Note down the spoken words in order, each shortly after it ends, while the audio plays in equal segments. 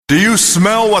Do you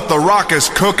smell what The Rock is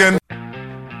cooking?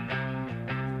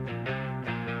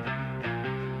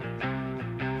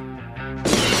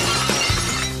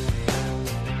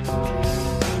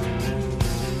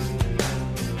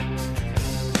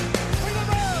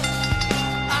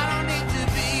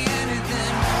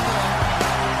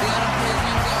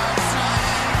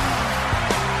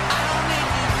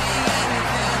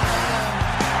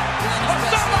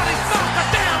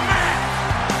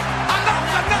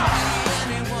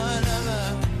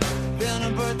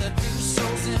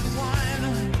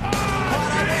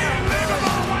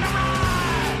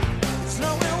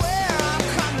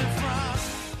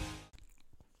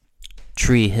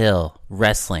 Tree Hill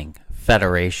Wrestling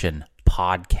Federation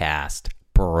podcast,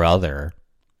 brother.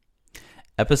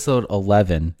 Episode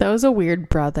 11. That was a weird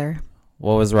brother.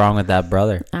 What was wrong with that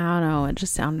brother? I don't know. It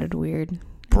just sounded weird.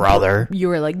 Brother. You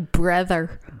were like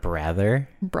brother. Brother.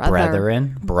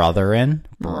 Brother. Brother.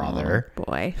 Oh,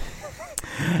 boy.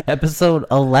 Episode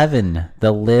 11.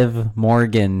 The Liv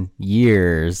Morgan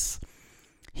Years.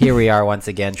 Here we are once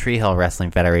again, Tree Hill Wrestling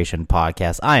Federation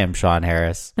podcast. I am Sean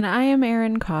Harris. And I am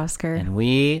Aaron Kosker. And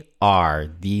we are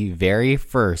the very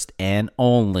first and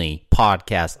only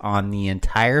podcast on the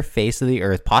entire face of the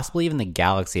earth, possibly even the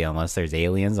galaxy, unless there's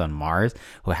aliens on Mars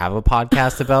who have a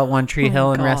podcast about One Tree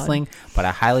Hill and wrestling. But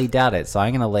I highly doubt it. So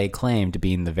I'm going to lay claim to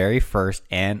being the very first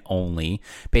and only,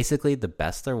 basically the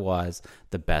best there was,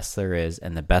 the best there is,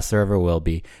 and the best there ever will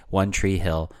be, One Tree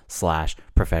Hill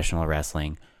 / professional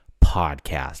wrestling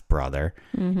podcast, brother.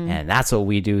 And that's what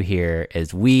we do here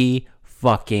is we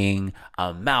fucking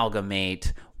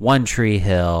amalgamate One Tree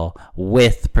Hill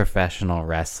with professional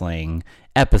wrestling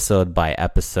episode by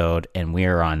episode, and we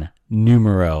are on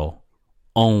numero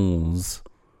 11.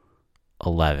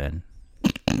 A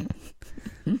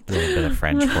little bit of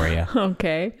French for you.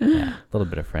 Okay. Yeah, a little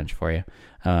bit of French for you.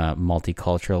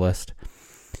 Multiculturalist.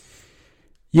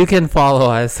 You can follow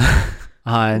us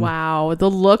on... Wow,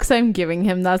 the looks I'm giving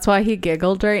him, that's why he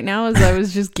giggled right now, as I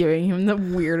was just giving him the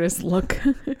weirdest look.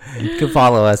 You can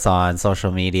follow us on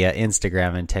social media,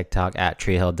 Instagram and TikTok at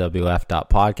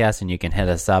treehillwf.podcast, and you can hit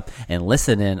us up and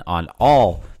listen in on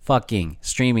all fucking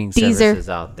streaming services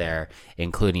out there,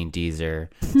 including Deezer,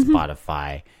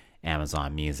 Spotify,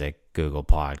 Amazon Music, Google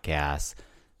Podcasts,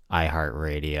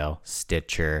 iHeartRadio,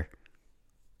 Stitcher,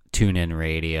 TuneIn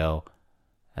Radio.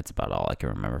 That's about all I can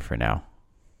remember for now.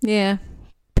 Yeah,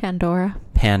 Pandora.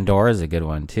 Pandora is a good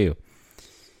one too.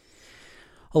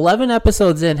 11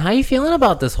 episodes in. How you feeling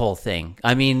about this whole thing?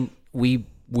 I mean, we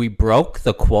broke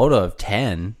the quota of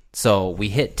 10, so we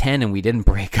hit 10 and we didn't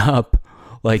break up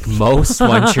like most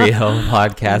One Tree Hill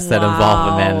podcasts that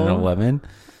involve a man and a woman.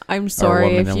 I'm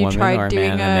sorry if you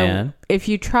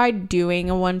tried doing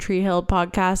a One Tree Hill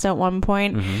podcast at one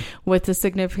point with a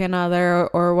significant other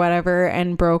or whatever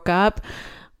and broke up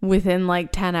within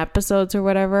like 10 episodes or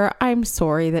whatever. I'm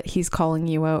sorry that he's calling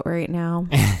you out right now.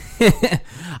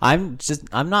 I'm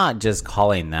not just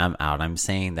calling them out. I'm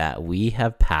saying that we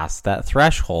have passed that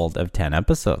threshold of 10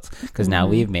 episodes because now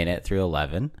we've made it through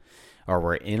 11, or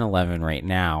we're in 11 right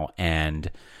now,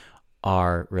 and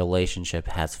our relationship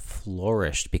has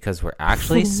flourished because we're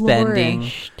actually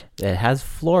it has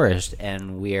flourished,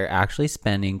 and we are actually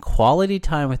spending quality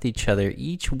time with each other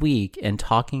each week and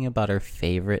talking about our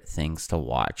favorite things to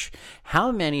watch.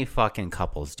 How many fucking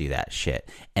couples do that shit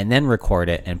and then record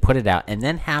it and put it out and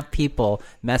then have people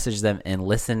message them and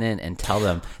listen in and tell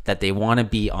them that they want to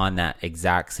be on that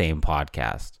exact same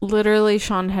podcast? Literally,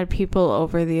 Sean had people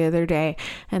over the other day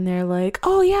and they're like,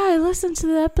 oh yeah, I listened to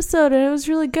the episode and it was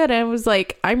really good. And I was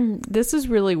like, this is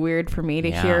really weird for me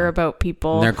to hear about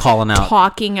people. And they're calling out,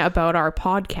 talking about our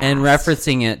podcast and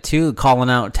referencing it too, calling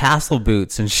out tassel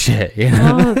boots and shit. You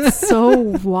know? Oh, it's so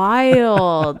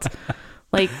wild.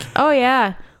 Like, oh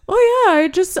yeah,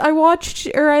 I watched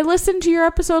or I listened to your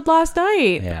episode last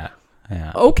night. Yeah.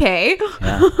 Okay.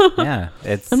 Yeah.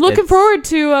 I'm looking forward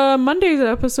to Monday's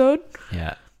episode.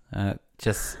 Yeah.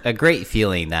 Just a great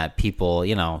feeling that people,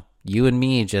 you know, you and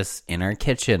me just in our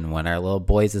kitchen when our little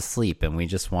boy's asleep and we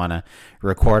just want to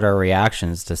record our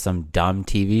reactions to some dumb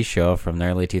TV show from the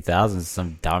early 2000s,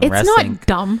 some dumb wrestling. It's not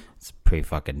dumb. It's pretty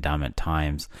fucking dumb at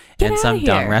times. Get and some here.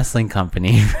 Dumb wrestling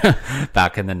company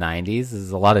back in the 90s.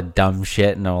 There's a lot of dumb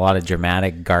shit and a lot of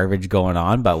dramatic garbage going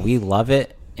on, but we love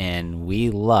it, and we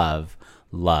love,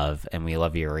 and we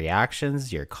love your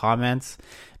reactions, your comments,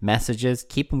 messages.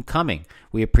 Keep them coming.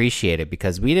 We appreciate it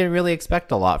because we didn't really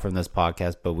expect a lot from this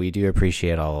podcast, but we do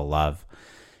appreciate all the love,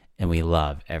 and we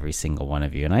love every single one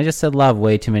of you. And I just said love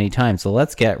way too many times, so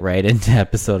let's get right into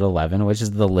episode 11, which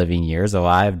is the living years, or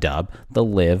I've dubbed the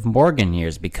Liv Morgan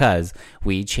years, because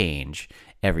we change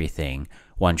everything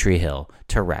One Tree Hill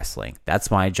to wrestling.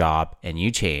 That's my job, and you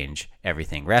change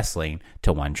everything wrestling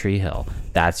to One Tree Hill.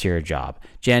 That's your job.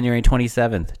 January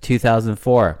 27th,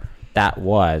 2004. That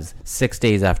was 6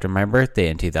 days after my birthday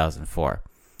in 2004.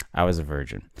 I was a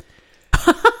virgin.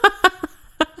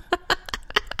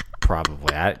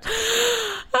 Probably. Yeah,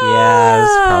 it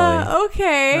was probably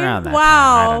okay. around that Wow.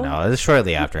 time. I don't know. It was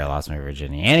shortly after I lost my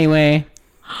virginity. Anyway,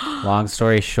 long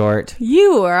story short,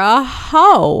 You were a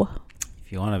hoe.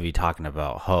 if you want to be talking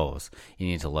about hoes, you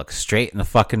need to look straight in the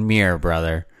fucking mirror,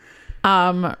 brother. Rude.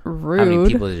 How many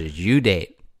people did you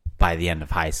date by the end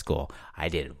of high school? I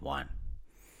did one.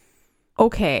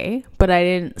 Okay, but I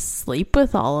didn't sleep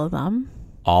with all of them.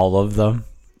 All of them?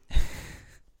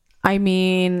 I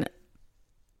mean,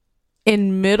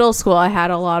 in middle school, I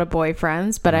had a lot of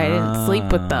boyfriends, but I didn't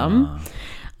sleep with them.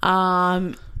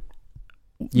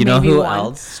 You know maybe who one.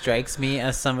 else strikes me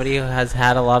as somebody who has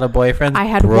had a lot of boyfriends? I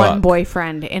had Brooke. one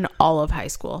boyfriend in all of high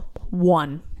school.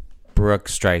 One. Brooke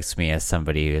strikes me as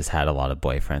somebody who has had a lot of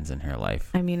boyfriends in her life.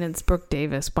 I mean, it's Brooke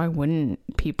Davis. Why wouldn't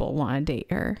people want to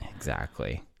date her?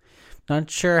 Exactly.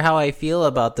 Not sure how I feel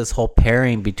about this whole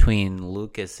pairing between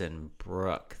Lucas and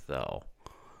Brooke, though.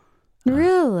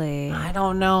 Really? I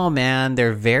don't know, man.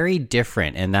 They're very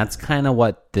different. And that's kind of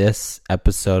what this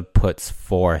episode puts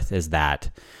forth is that,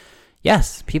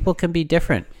 yes, people can be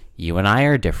different. You and I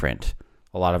are different.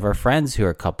 A lot of our friends who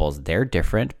are couples, they're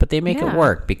different, but they make it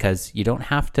work because you don't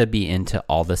have to be into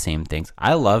all the same things.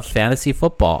 I love fantasy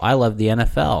football. I love the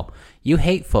NFL. You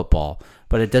hate football,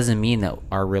 but it doesn't mean that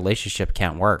our relationship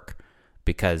can't work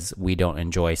because we don't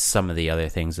enjoy some of the other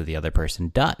things that the other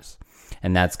person does.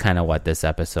 And that's kind of what this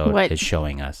episode is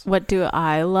showing us. What do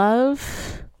I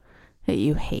love that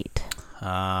you hate?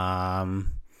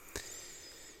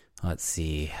 Let's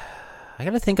see. I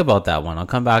got to think about that one. I'll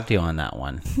come back to you on that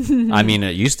one. I mean,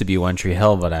 it used to be One Tree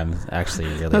Hill, but I'm actually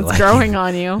really That's growing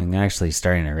on you. I'm actually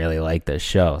starting to really like this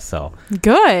show. So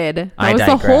Good. That I was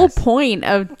digress. the whole point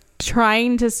of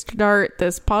trying to start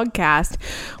this podcast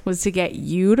was to get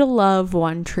you to love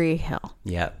One Tree Hill.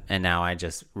 Yep. And now I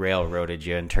just railroaded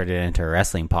you and turned it into a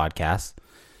wrestling podcast.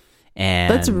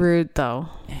 And That's rude, though.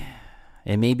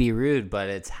 it may be rude, but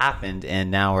it's happened. And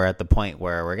now we're at the point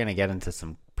where we're going to get into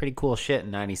some pretty cool shit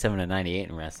in 97 and 98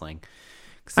 in wrestling.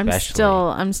 Especially.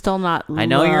 I'm still not I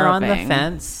know you're on the loving.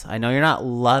 fence. I know you're not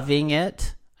loving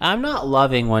it. I'm not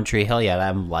loving One Tree Hill yet.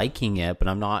 I'm liking it, but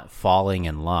I'm not falling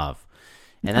in love.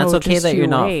 And that's okay just that you're you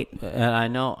not. wait. I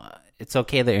know it's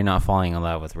okay that you're not falling in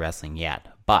love with wrestling yet.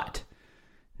 But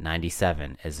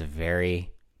 97 is a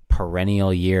very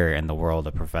perennial year in the world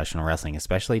of professional wrestling,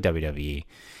 especially WWE.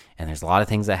 And there's a lot of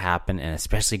things that happen, and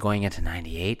especially going into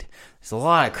 98, there's a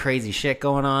lot of crazy shit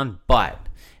going on. But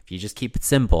if you just keep it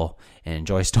simple and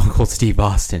enjoy Stone Cold Steve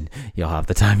Austin, you'll have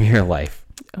the time of your life.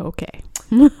 Okay.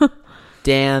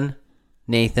 Dan,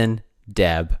 Nathan,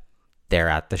 Deb, they're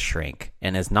at the shrink.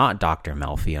 And it's not Dr.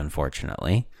 Melfi,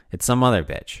 unfortunately. It's some other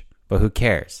bitch. But who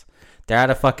cares? They're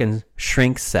at a fucking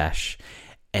shrink sesh.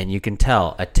 And you can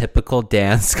tell a typical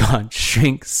Dan Scott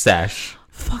shrink sesh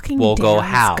Fucking will Dan go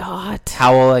how? Scott.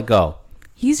 How will it go?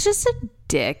 He's just a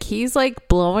dick. He's like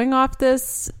blowing off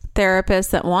this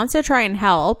therapist that wants to try and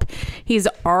help. He's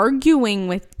arguing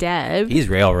with Deb. He's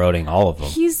railroading all of them.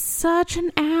 He's such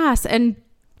an ass. And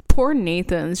poor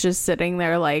Nathan's just sitting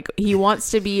there like he wants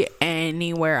to be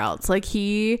anywhere else. Like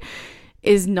he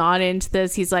is not into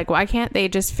this. He's like, why can't they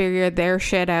just figure their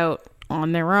shit out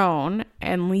on their own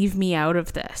and leave me out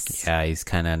of this? Yeah, he's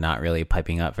kind of not really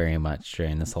piping up very much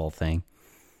during this whole thing.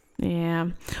 Yeah.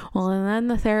 Well, and then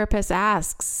the therapist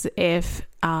asks if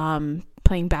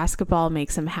playing basketball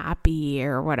makes him happy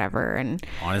or whatever. And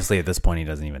Honestly, at this point, he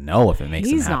doesn't even know if it makes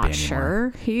him he's happy not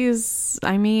anymore.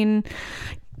 sure.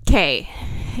 Okay,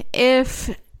 if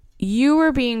you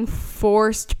were being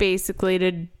forced basically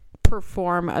to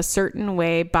perform a certain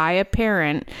way by a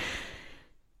parent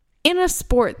in a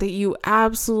sport that you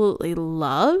absolutely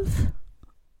love,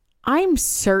 I'm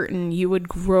certain you would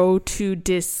grow to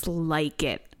dislike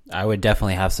it. I would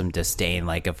definitely have some disdain.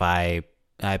 Like if I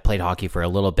played hockey for a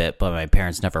little bit, but my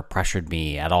parents never pressured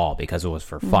me at all because it was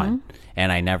for fun.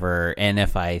 And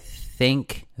if I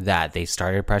think that they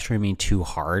started pressuring me too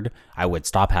hard, I would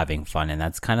stop having fun. And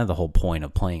that's kind of the whole point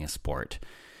of playing a sport.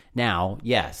 Now,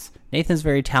 yes, Nathan's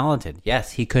very talented.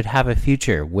 Yes, he could have a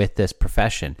future with this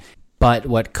profession. But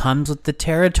what comes with the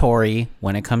territory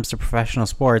when it comes to professional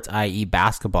sports, i.e.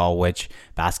 basketball, which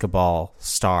basketball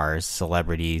stars,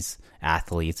 celebrities,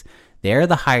 athletes, they're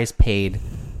the highest paid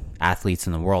athletes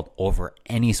in the world over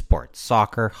any sport.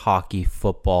 Soccer, hockey,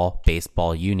 football,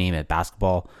 baseball, you name it,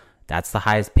 basketball, that's the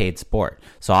highest paid sport.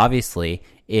 So obviously,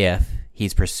 if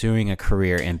he's pursuing a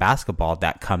career in basketball,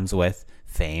 that comes with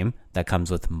fame, that comes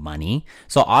with money.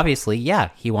 So obviously, yeah,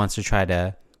 he wants to try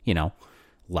to,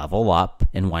 level up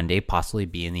and one day possibly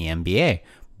be in the NBA.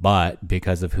 But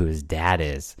because of who his dad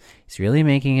is, he's really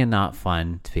making it not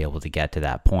fun to be able to get to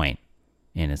that point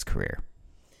in his career.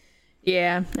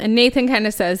 Yeah, and Nathan kind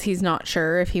of says he's not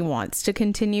sure if he wants to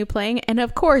continue playing. And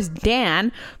of course,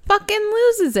 Dan fucking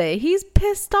loses it. He's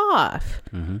pissed off.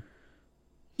 Mm-hmm.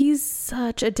 He's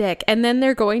such a dick. And then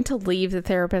they're going to leave the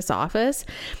therapist's office.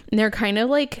 And they're kind of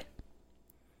like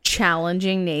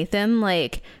challenging Nathan,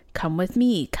 like, come with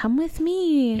me, come with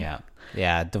me. Yeah.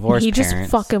 Yeah, divorced parents. He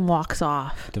just fucking walks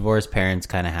off. Divorced parents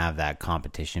kind of have that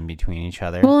competition between each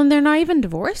other. Well, and they're not even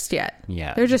divorced yet.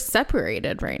 Yeah. They're just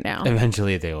separated right now.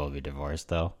 Eventually they will be divorced,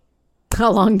 though.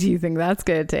 How long do you think that's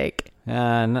going to take?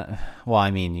 Well,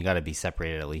 I mean, you got to be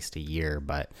separated at least a year,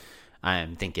 but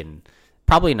I'm thinking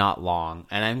probably not long.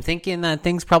 And I'm thinking that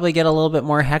things probably get a little bit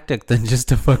more hectic than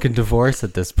just a fucking divorce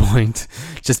at this point,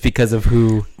 just because of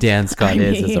who Dan Scott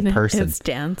is as a person. It's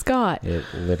Dan Scott. It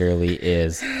literally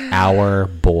is our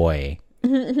boy,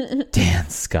 Dan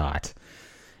Scott.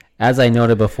 As I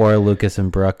noted before, Lucas and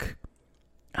Brooke,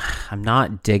 I'm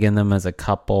not digging them as a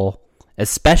couple,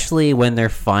 especially when they're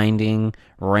finding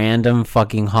random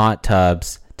fucking hot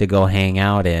tubs to go hang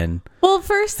out in. Well,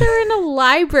 first they're in a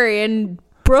library and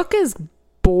Brooke is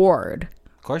bored.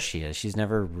 Of course she is. She's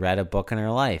never read a book in her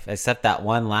life, except that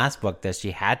one last book that she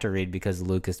had to read because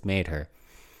Lucas made her.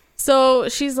 So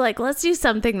she's like, let's do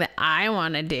something that I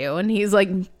want to do. And he's like,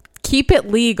 keep it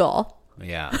legal.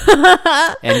 Yeah.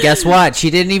 And guess what? She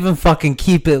didn't even fucking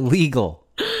keep it legal.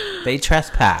 They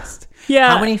trespassed. Yeah.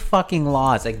 How many fucking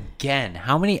laws? Again,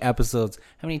 how many episodes,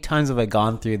 how many times have I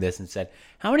gone through this and said,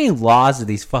 how many laws do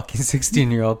these fucking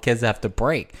 16-year-old kids have to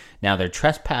break? Now they're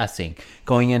trespassing,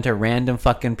 going into random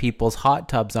fucking people's hot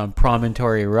tubs on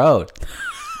Promontory Road.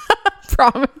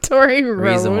 Promontory Road.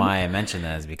 The reason why I mention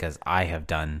that is because I have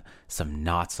done some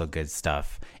not so good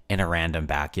stuff in a random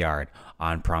backyard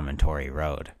on Promontory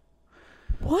Road.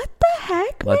 What the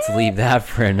heck? Let's leave that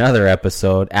for another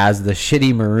episode, as the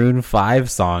shitty Maroon 5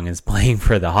 song is playing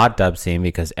for the hot tub scene,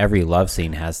 because every love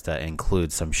scene has to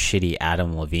include some shitty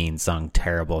Adam Levine sung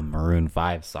terrible Maroon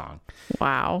 5 song.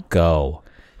 Wow. Go.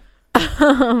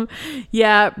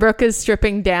 Yeah, Brooke is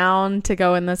stripping down to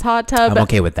go in this hot tub. I'm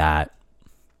okay with that.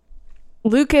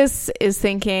 Lucas is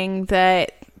thinking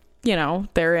that,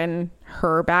 they're in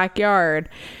her backyard.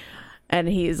 And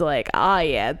he's like,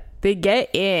 yeah, they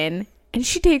get in. And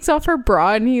she takes off her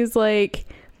bra and he's like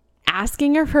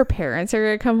asking if her parents are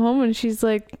going to come home. And she's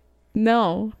like,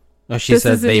 no. Oh, she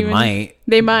says they might.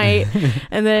 They might.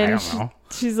 And then know.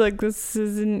 She's like, this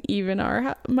isn't even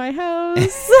my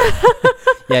house.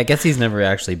 Yeah, I guess he's never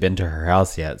actually been to her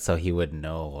house yet, so he wouldn't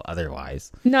know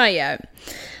otherwise. Not yet.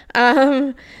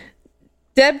 Deb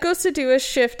goes to do a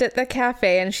shift at the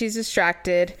cafe and she's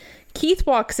distracted. Keith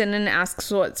walks in and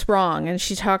asks what's wrong, and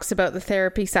she talks about the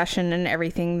therapy session and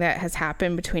everything that has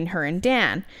happened between her and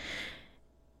Dan.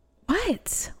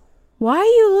 What? Why are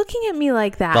you looking at me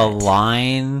like that? The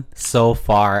line so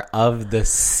far of the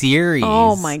series.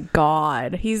 Oh my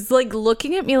God. He's like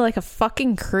looking at me like a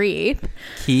fucking creep.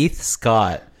 Keith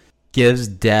Scott gives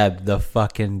Deb the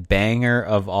fucking banger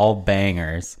of all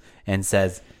bangers and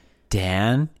says,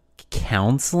 Dan,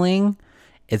 counseling?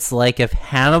 It's like if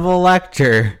Hannibal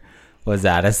Lecter was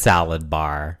at a salad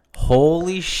bar.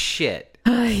 Holy shit.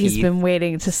 He's been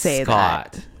waiting to say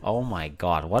Scott. that. Oh my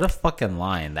God. What a fucking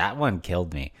line. That one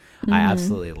killed me. I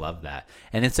absolutely love that.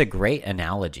 And it's a great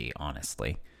analogy,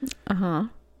 honestly. Uh-huh.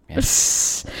 Yeah.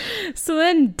 So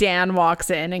then Dan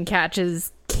walks in and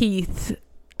catches Keith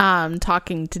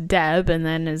talking to Deb, and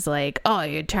then is like, oh,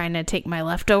 you're trying to take my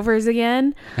leftovers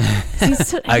again?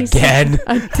 Again?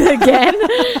 Again?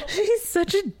 He's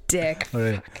such a dick.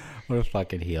 What a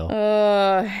fucking heel.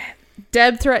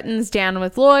 Deb threatens Dan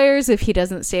with lawyers if he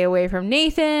doesn't stay away from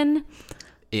Nathan.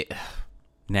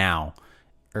 Now,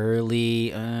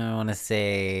 early, I want to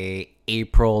say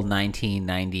April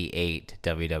 1998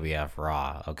 WWF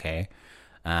Raw, okay?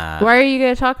 Why are you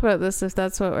going to talk about this if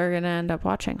that's what we're going to end up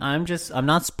watching? I'm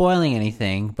not spoiling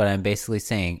anything, but I'm basically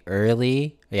saying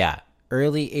early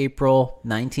April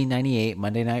 1998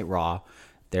 Monday Night Raw.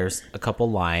 There's a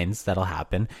couple lines that'll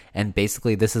happen, and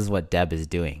basically this is what Deb is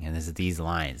doing, and this is these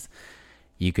lines.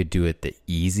 You could do it the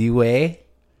easy way,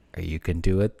 or you can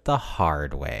do it the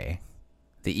hard way.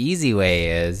 The easy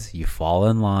way is you fall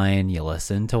in line, you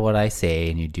listen to what I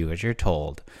say, and you do what you're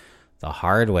told. The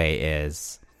hard way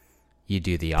is you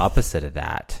do the opposite of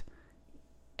that,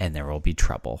 and there will be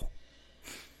trouble.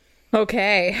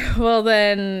 Okay. Well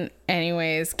then,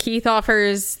 anyways, Keith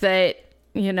offers that,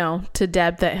 to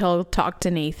Deb that he'll talk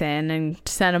to Nathan and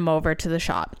send him over to the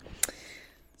shop.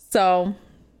 So,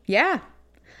 yeah.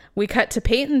 We cut to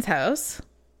Peyton's house.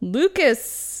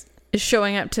 Lucas is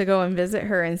showing up to go and visit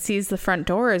her and sees the front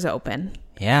door is open.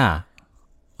 Yeah.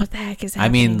 What the heck is I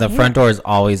happening mean, the here? front door is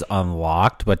always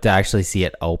unlocked, but to actually see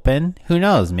it open, who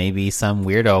knows? Maybe some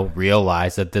weirdo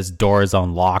realized that this door is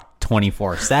unlocked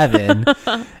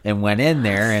 24/7 and went in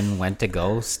there and went to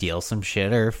go steal some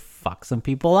shit or fuck some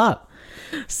people up.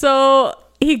 So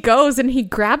he goes and he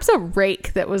grabs a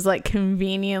rake that was like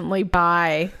conveniently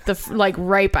by the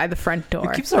right by the front door.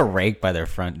 Who keeps a rake by their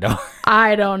front door?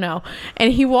 I don't know.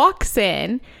 And he walks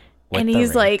in and the he's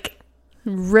rake? like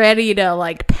ready to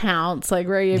like pounce, like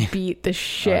ready to beat the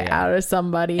shit out of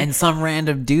somebody. And some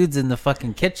random dudes in the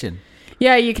fucking kitchen.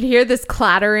 Yeah, you can hear this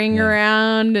clattering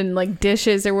around and like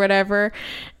dishes or whatever.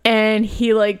 And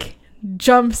he like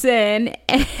jumps in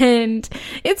and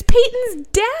it's Peyton's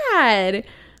dad.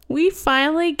 We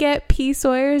finally get P.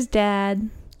 Sawyer's dad.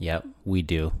 Yep, we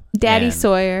do. Daddy And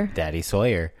Sawyer. Daddy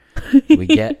Sawyer. We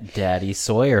get Daddy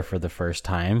Sawyer for the first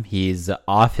time. He's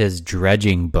off his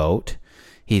dredging boat.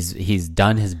 He's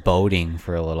done his boating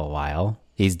for a little while.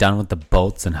 He's done with the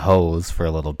boats and hoes for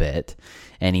a little bit.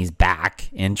 And he's back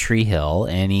in Tree Hill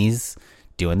and he's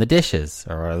doing the dishes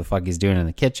or whatever the fuck he's doing in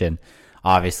the kitchen.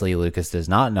 Obviously, Lucas does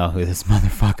not know who this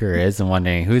motherfucker is and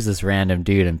wondering who's this random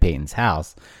dude in Peyton's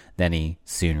house. Then he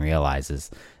soon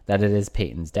realizes that it is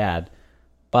Peyton's dad.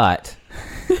 But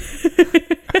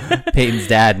Peyton's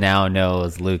dad now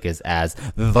knows Lucas as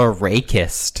the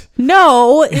rakist.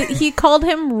 No, he called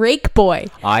him Rake Boy.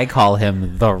 I call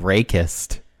him the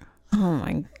rakist. Oh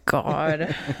my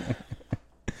God.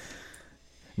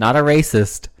 Not a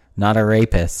racist, not a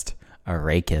rapist, a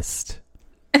rakist.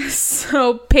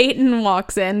 So Peyton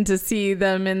walks in to see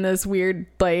them in this weird,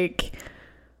 like,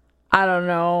 I don't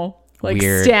know, like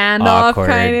Weird, standoff awkward,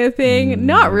 kind of thing.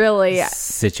 Not really.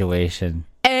 Situation.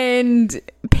 And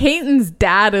Peyton's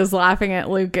dad is laughing at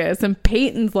Lucas and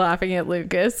Peyton's laughing at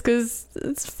Lucas because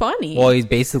it's funny. Well, he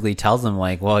basically tells him,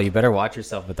 like, well, you better watch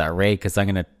yourself with that rake because I'm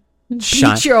going to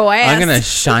beat your ass. I'm going to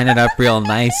shine it up real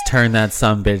nice, turn that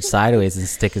sumbitch sideways and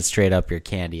stick it straight up your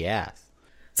candy ass.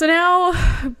 So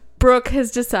now Brooke has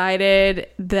decided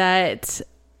that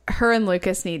her and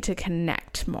Lucas need to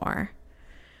connect more.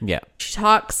 Yeah. She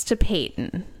talks to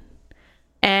Peyton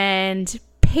and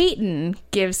Peyton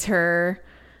gives her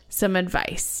some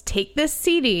advice. Take this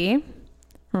CD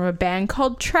from a band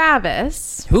called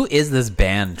Travis. Who is this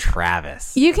band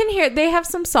Travis? You can hear they have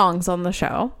some songs on the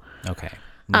show. Okay.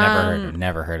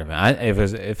 Never heard of it.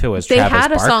 If it was They Travis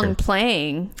had a Barker, song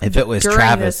playing if it was during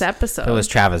Travis, this episode. if it was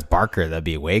Travis Barker, that'd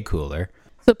be way cooler.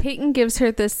 So Peyton gives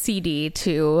her this CD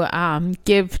to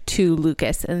give to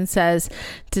Lucas and says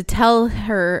to tell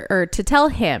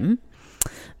him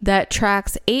that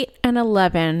tracks 8 and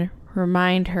 11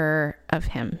 remind her of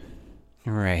him.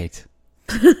 Right.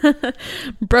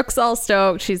 Brooke's all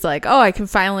stoked. She's like, "Oh, I can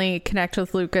finally connect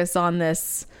with Lucas on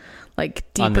this,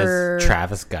 like deeper On this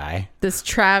Travis guy. This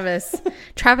Travis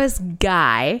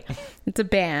guy. It's a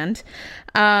band."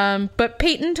 But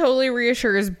Peyton totally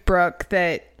reassures Brooke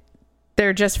that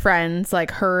they're just friends.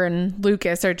 Like her and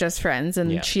Lucas are just friends,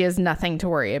 and she has nothing to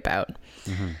worry about.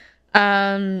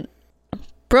 Mm-hmm.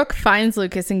 Brooke finds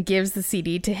Lucas and gives the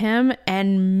CD to him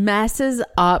and messes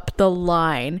up the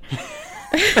line.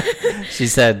 She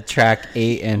said track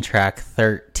 8 and track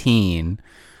 13,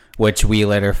 which we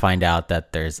later find out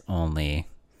that there's only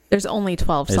 12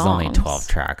 songs. There's only 12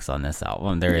 tracks on this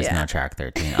album. There is no track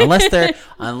 13.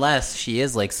 Unless she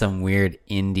is like some weird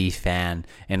indie fan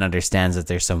and understands that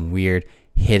there's some weird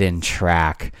hidden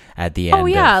track at the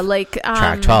end of like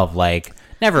track 12. Like,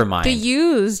 never mind. The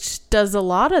Used does a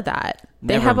lot of that.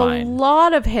 They Never have mind. a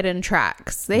lot of hidden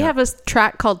tracks. They have a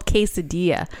track called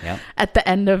Quesadilla at the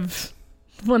end of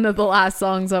one of the last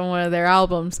songs on one of their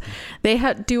albums. They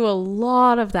do a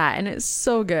lot of that, and it's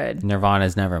so good.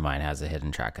 Nirvana's Nevermind has a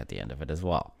hidden track at the end of it as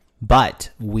well.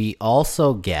 But we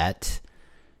also get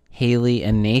Haley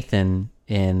and Nathan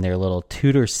in their little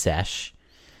tutor sesh,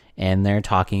 and they're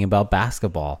talking about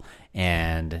basketball.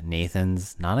 And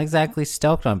Nathan's not exactly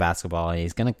stoked on basketball.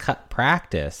 He's going to cut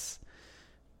practice.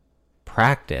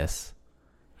 Practice?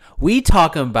 We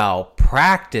talking about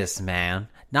practice, man.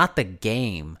 Not the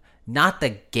game. Not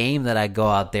the game that I go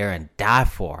out there and die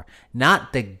for.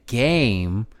 Not the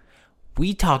game.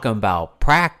 We talking about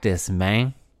practice,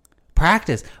 man.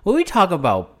 Practice. What we talking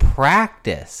about?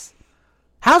 Practice.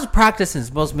 How's practicing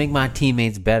supposed to make my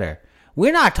teammates better?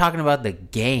 We're not talking about the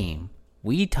game.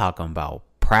 We talking about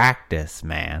practice,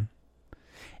 man.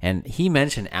 And he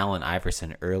mentioned Allen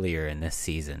Iverson earlier in this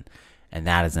season. And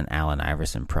that is an Allen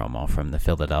Iverson promo from the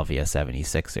Philadelphia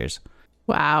 76ers.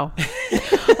 Wow.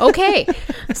 Okay.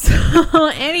 So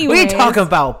anyway, We talk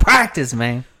about practice,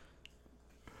 man.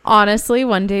 honestly,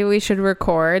 one day we should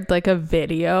record like a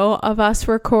video of us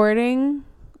recording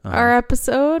our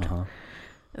episode.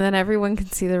 And then everyone can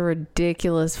see the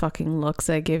ridiculous fucking looks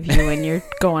I give you when you're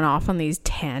going off on these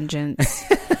tangents.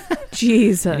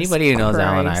 Jesus. Anybody who knows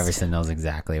Allen Christ. Iverson knows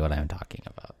exactly what I'm talking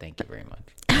about. Thank you very much.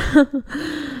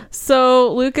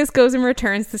 So Lucas goes and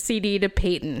returns the CD to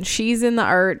Peyton. She's in the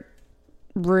art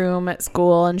room at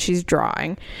school and she's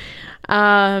drawing.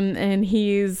 And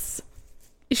she's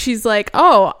like,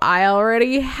 "Oh, I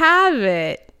already have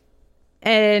it."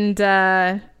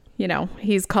 And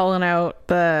he's calling out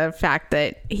the fact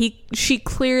that she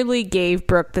clearly gave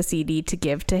Brooke the CD to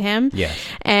give to him. Yeah.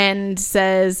 And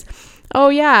says, "Oh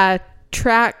yeah,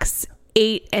 tracks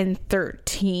 8 and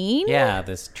 13." Yeah,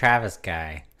 this Travis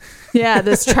guy. Yeah,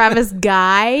 this Travis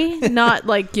guy, not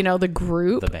like, the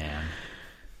group. The band.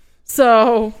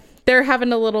 So they're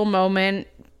having a little moment.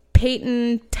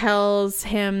 Peyton tells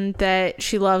him that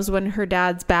she loves when her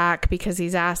dad's back because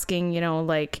he's asking,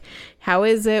 how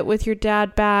is it with your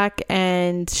dad back?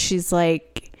 And she's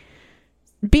like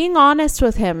being honest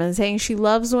with him and saying she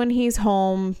loves when he's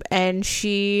home and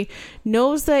she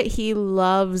knows that he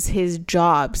loves his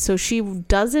job. So she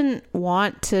doesn't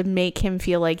want to make him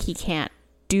feel like he can't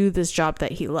do this job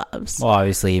that he loves. Well,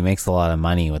 obviously he makes a lot of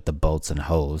money with the boats and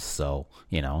hoes, so,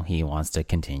 he wants to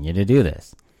continue to do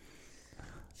this.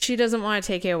 She doesn't want to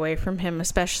take it away from him,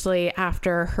 especially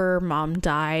after her mom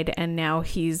died and now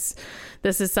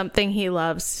this is something he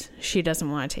loves. She doesn't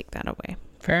want to take that away.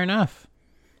 Fair enough.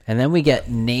 And then we get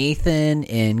Nathan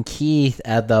and Keith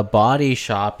at the body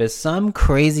shop. Is some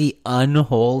crazy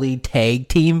unholy tag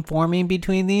team forming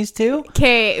between these two?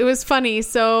 Okay, it was funny.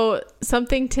 So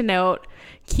something to note,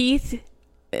 Keith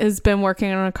has been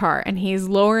working on a car and he's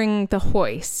lowering the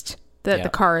hoist that the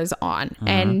car is on.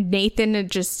 And Nathan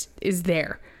just is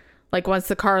there. Like once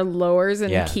the car lowers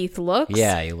and Keith looks.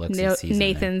 Yeah, he looks and sees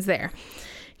Nathan's there.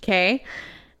 Okay.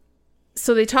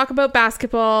 So they talk about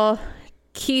basketball.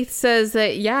 Keith says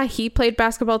that, he played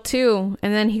basketball too.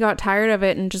 And then he got tired of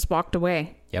it and just walked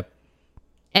away. Yep.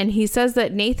 And he says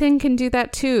that Nathan can do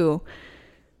that too.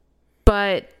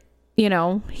 But,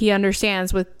 he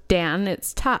understands with Dan,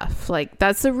 it's tough. Like,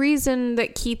 that's the reason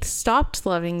that Keith stopped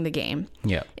loving the game.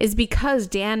 Yeah. Is because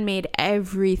Dan made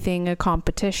everything a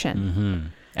competition. Mm-hmm.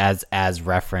 As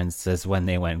referenced as when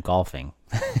they went golfing.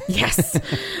 Yes.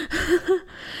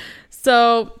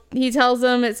 So he tells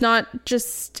them it's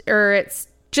just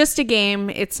a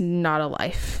game. It's not a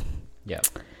life. Yep.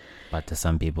 But to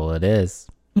some people it is.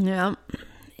 Yeah.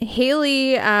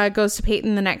 Haley goes to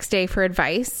Peyton the next day for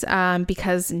advice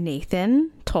because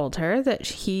Nathan told her that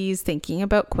he's thinking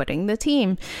about quitting the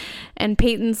team. And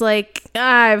Peyton's like,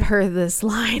 I've heard this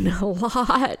line a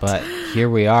lot. But here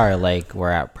we are, like we're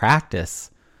at practice.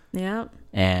 Yeah.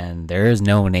 And there is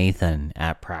no Nathan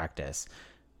at practice.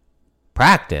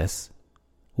 Practice?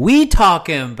 We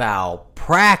talking about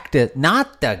practice,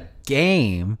 not the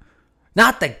game.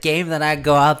 Not the game that I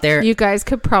go out there. You guys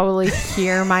could probably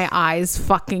hear my eyes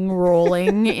fucking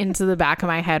rolling into the back of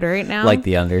my head right now. Like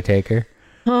the Undertaker.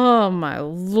 Oh my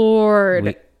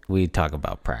Lord. We talk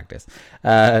about practice.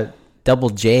 Double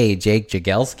J, Jake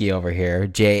Jagelski over here.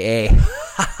 J-A.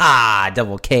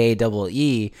 Double K, double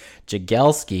E,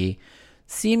 Jagelski.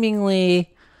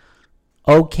 Seemingly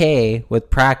okay with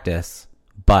practice,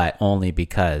 but only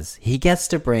because he gets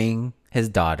to bring his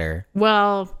daughter.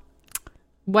 Well,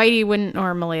 Whitey wouldn't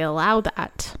normally allow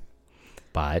that.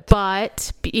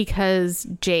 But because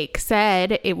Jake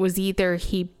said it was either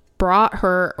he brought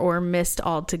her or missed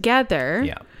altogether.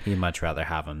 Yeah, he'd much rather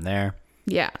have him there.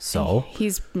 Yeah. So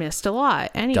he's missed a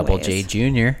lot. Anyways. Double J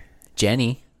Jr.,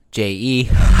 Jenny, J-E,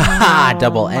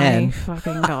 double N. My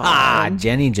fucking God.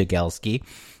 Jenny Jagelski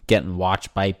getting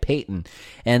watched by Peyton.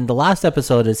 And the last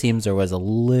episode, it seems there was a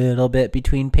little bit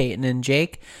between Peyton and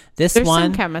Jake. There's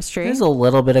some chemistry. There's a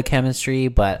little bit of chemistry,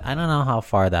 but I don't know how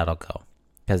far that'll go.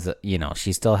 Because,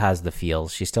 she still has the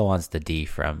feels. She still wants the D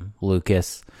from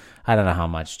Lucas. I don't know how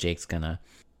much Jake's going to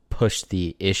push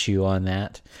the issue on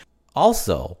that.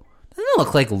 Also, doesn't it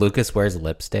look like Lucas wears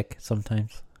lipstick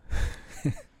sometimes?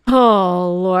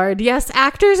 Oh, Lord. Yes,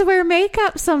 actors wear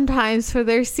makeup sometimes for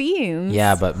their scenes.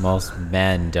 Yeah, but most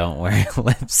men don't wear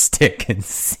lipstick in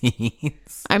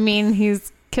scenes. I mean,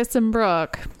 he's kissing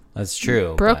Brooke. That's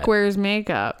true. Brooke wears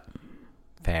makeup.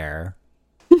 Fair.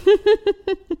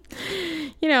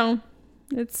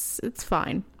 It's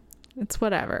fine. It's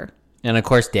whatever. And of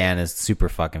course, Dan is super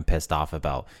fucking pissed off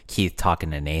about Keith talking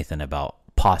to Nathan about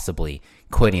possibly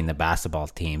quitting the basketball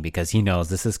team because he knows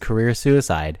this is career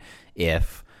suicide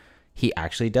if he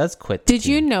actually does quit the Did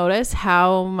you team. notice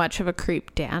how much of a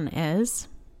creep Dan is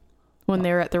when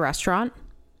they were at the restaurant?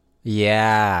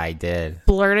 Yeah, I did.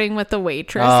 Flirting with the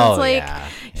waitress. Oh, It's like yeah.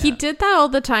 he did that all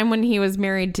the time when he was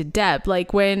married to Deb.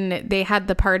 Like when they had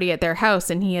the party at their house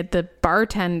and he had the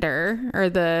bartender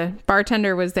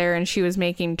was there and she was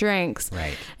making drinks.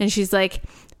 Right. And she's like,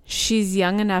 she's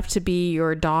young enough to be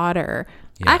your daughter.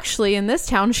 Yeah. Actually, in this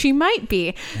town, she might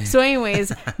be. So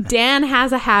anyways, Dan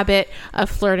has a habit of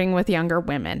flirting with younger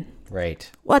women. Right.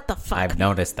 What the fuck? I've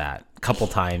noticed that a couple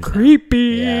times.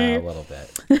 Creepy. Yeah, a little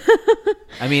bit.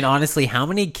 I mean, honestly, how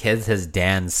many kids has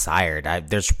Dan sired?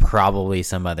 There's probably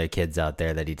some other kids out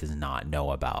there that he does not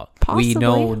know about. Possibly. We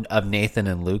know of Nathan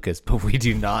and Lucas, but we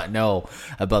do not know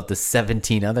about the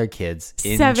 17 other kids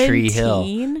in Tree Hill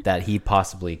 17? that he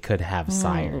possibly could have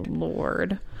sired. Oh,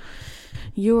 Lord.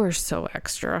 You are so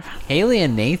extra. Haley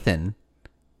and Nathan.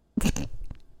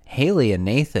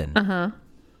 Uh-huh.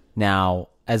 Now,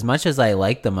 as much as I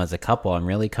like them as a couple, I'm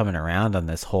really coming around on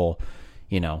this whole,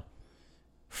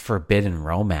 forbidden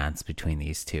romance between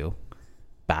these two.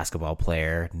 Basketball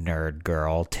player, nerd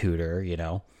girl, tutor,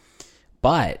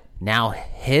 But now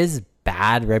his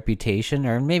bad reputation,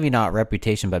 or maybe not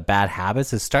reputation, but bad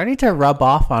habits is starting to rub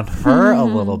off on her a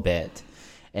little bit.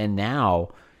 And now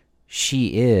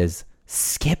she is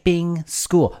skipping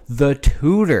school. The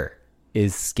tutor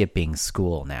is skipping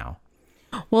school now.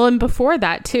 Well, and before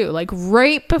that, too, like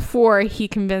right before he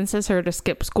convinces her to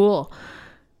skip school,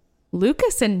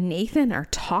 Lucas and Nathan are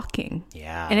talking.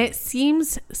 Yeah. And it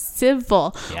seems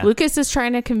civil. Yeah. Lucas is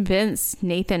trying to convince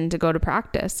Nathan to go to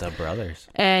practice. The brothers.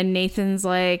 And Nathan's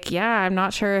like, yeah, I'm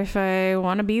not sure if I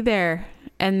want to be there.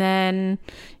 And then,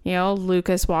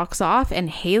 Lucas walks off and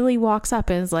Haley walks up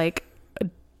and is like,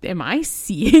 am I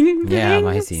seeing things? Yeah, am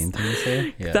I seeing things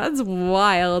here? Yeah. That's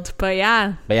wild. But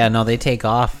yeah. But yeah, no, they take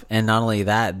off. And not only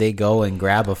that, they go and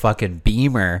grab a fucking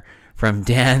Beamer from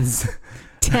Dan's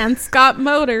Scott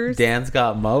Motors. Dan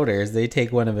Scott Motors. They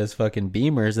take one of his fucking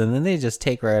Beamers and then they just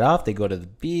take right off. They go to the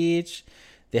beach.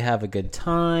 They have a good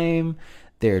time.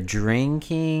 They're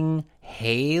drinking.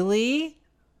 Haley,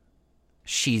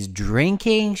 she's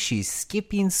drinking. She's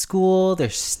skipping school.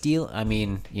 They're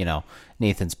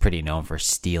Nathan's pretty known for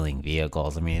stealing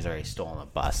vehicles. I mean, he's already stolen a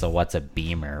bus. So what's a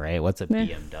Beamer, right? What's a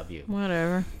BMW?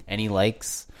 Whatever. And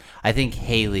I think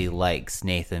Haley likes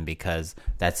Nathan because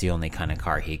that's the only kind of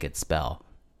car he could spell.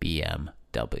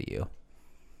 BMW.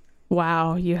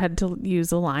 Wow, you had to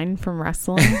use a line from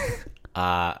wrestling?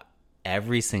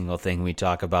 Every single thing we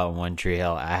talk about in One Tree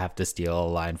Hill, I have to steal a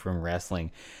line from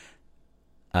wrestling.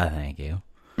 Thank you.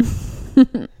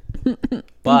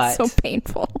 But so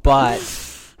painful. But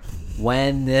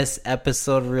when this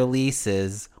episode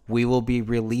releases, we will be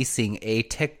releasing a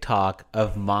TikTok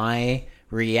of my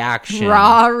reaction.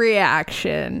 Raw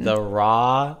reaction. The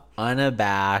raw,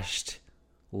 unabashed,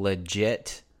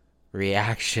 legit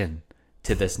reaction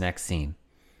to this next scene.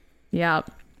 Yep.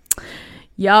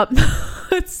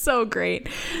 It's so great.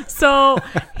 So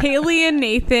Haley and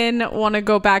Nathan want to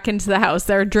go back into the house.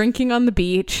 They're drinking on the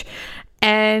beach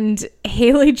and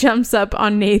Haley jumps up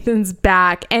on Nathan's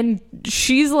back and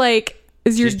she's like,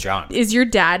 She's drunk. Is your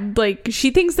dad, like, she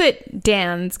thinks that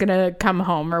Dan's gonna come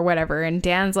home or whatever, and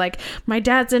Dan's like, my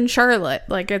dad's in Charlotte,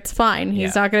 like, it's fine,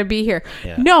 he's not gonna be here.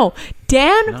 No,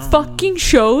 Dan fucking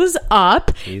shows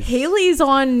up. Haley's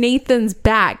on Nathan's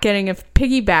back getting a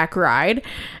piggyback ride,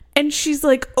 and she's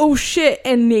like, oh shit,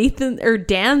 and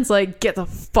Dan's like, get the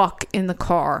fuck in the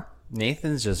car.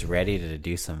 Nathan's just ready to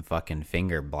do some fucking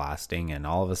finger blasting, and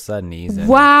all of a sudden he's in.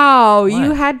 Wow,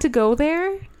 you had to go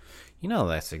there?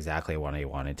 That's exactly what he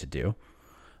wanted to do.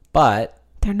 But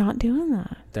they're not doing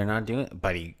that. They're not doing it.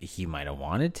 But he might have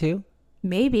wanted to.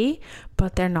 Maybe,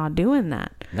 but they're not doing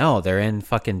that. No, they're in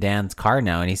fucking Dan's car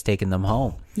now, and he's taking them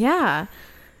home. Yeah.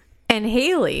 And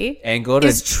Haley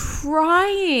is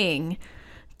trying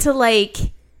to, like,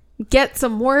 get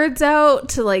some words out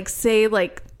to, like, say,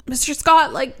 like, Mr.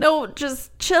 Scott, like, no,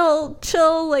 just chill,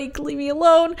 like, leave me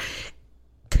alone.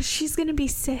 Because she's going to be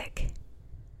sick.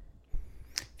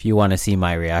 If you want to see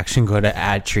my reaction, go to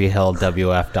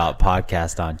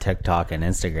 @treehillwf.podcast on TikTok and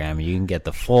Instagram. You can get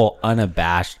the full,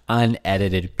 unabashed,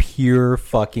 unedited, pure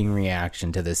fucking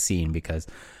reaction to this scene because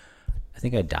I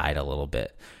think I died a little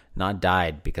bit. Not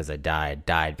died because I died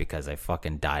because I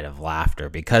fucking died of laughter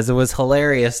because it was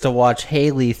hilarious to watch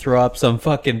Haley throw up some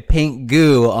fucking pink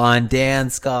goo on Dan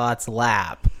Scott's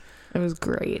lap. It was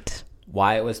great.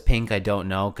 Why it was pink, I don't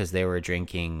know, because they were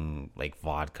drinking like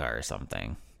vodka or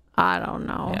something. I don't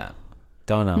know. Yeah.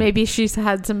 Don't know. Maybe she's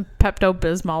had some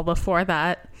Pepto-Bismol before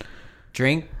that.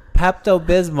 Drink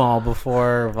Pepto-Bismol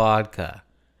before vodka.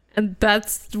 And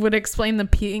that's would explain the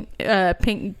pink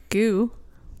goo.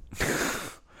 You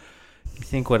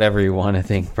think whatever you want to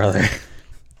think, brother.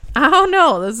 I don't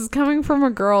know. This is coming from a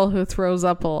girl who throws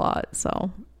up a lot,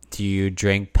 so. Do you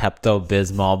drink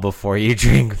Pepto-Bismol before you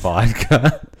drink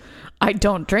vodka? I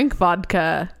don't drink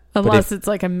vodka unless it's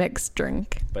like a mixed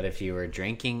drink. But if you were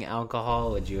drinking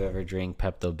alcohol, would you ever drink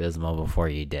Pepto-Bismol before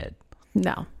you did?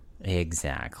 No.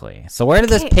 Exactly. So where did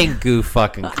this pink goo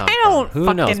fucking come from?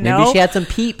 Who knows? Maybe she had some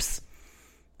peeps.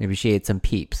 Maybe she ate some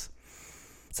peeps.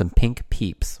 Some pink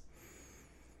peeps.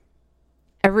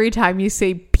 Every time you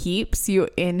say peeps, you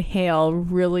inhale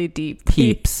really deep.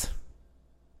 Peeps.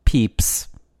 Peeps.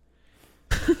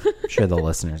 I'm sure the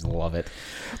listeners love it.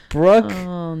 Brooke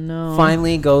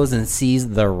finally goes and sees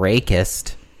the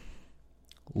rakist.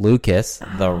 Lucas,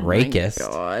 the rakist.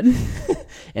 God.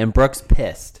 And Brooke's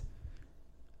pissed.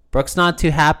 Brooke's not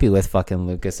too happy with fucking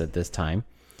Lucas at this time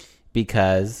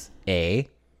because A,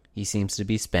 he seems to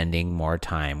be spending more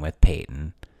time with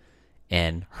Peyton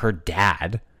and her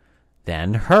dad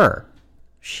than her.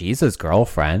 She's his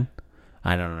girlfriend.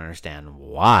 I don't understand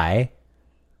why,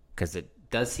 because it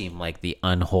does seem like the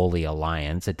unholy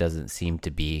alliance. It doesn't seem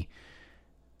to be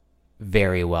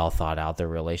very well thought out, their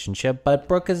relationship, but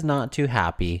Brooke is not too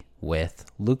happy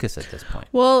with Lucas at this point.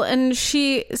 Well, and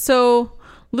so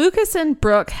Lucas and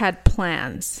Brooke had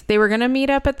plans. They were going to meet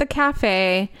up at the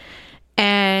cafe,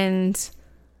 and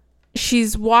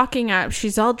she's walking up.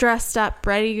 She's all dressed up,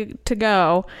 ready to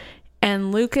go,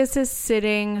 and Lucas is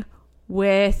sitting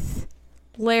with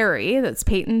Larry, that's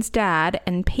Peyton's dad,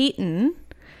 and Peyton.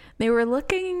 They were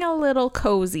looking a little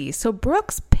cozy. So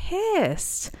Brooke's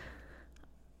pissed.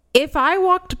 If I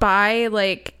walked by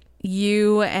like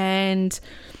you and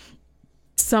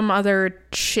some other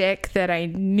chick that I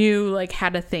knew like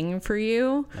had a thing for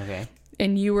you, okay,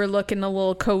 and you were looking a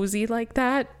little cozy like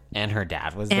that, and her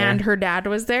dad was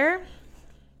there,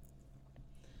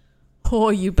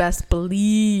 oh, you best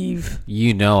believe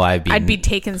I'd be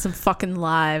taking some fucking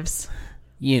lives.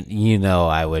 You know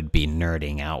I would be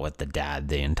nerding out with the dad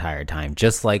the entire time,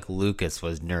 just like Lucas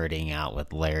was nerding out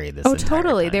with Larry this entire time. Oh,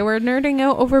 totally. They were nerding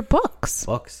out over books.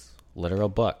 Books. Literal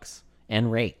books.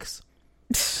 And rakes.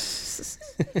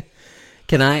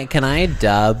 Can I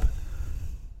dub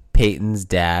Peyton's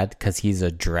dad, because he's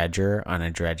a dredger on a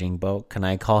dredging boat? Can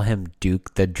I call him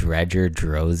Duke the Dredger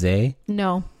Droze?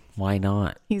 No. Why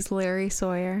not? He's Larry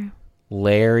Sawyer.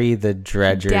 Larry the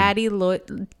Dredger. Larry?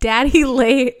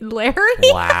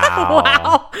 Wow.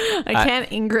 Wow. I can't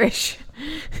English.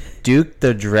 Duke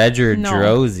the Dredger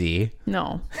Drozy.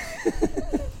 No.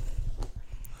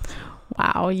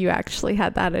 Wow, you actually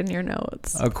had that in your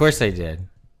notes. Of course I did.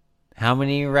 How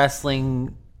many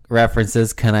wrestling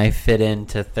references can I fit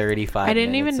into 35 minutes? I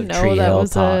didn't even know that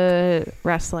was a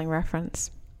wrestling reference.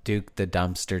 Duke the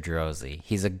Dumpster Drozy.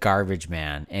 He's a garbage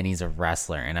man, and he's a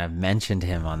wrestler, and I've mentioned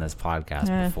him on this podcast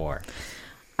before.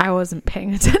 I wasn't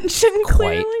paying attention,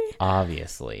 clearly. Quite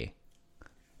obviously.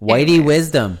 Whitey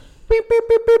Wisdom. Beep, beep,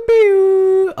 beep, beep,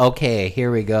 beep. Okay,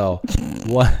 here we go.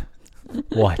 What?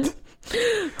 What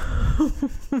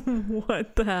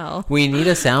the hell? We need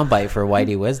a soundbite for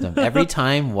Whitey Wisdom. Every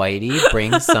time Whitey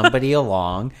brings somebody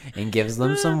along and gives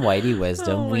them some Whitey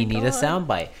Wisdom, we need a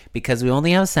soundbite, because we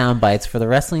only have soundbites for the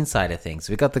wrestling side of things.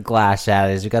 We got the Glass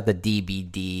Shatters, we got the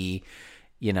DBD.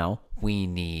 You know, we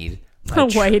need a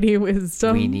Whitey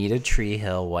Wisdom. We need a Tree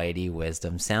Hill Whitey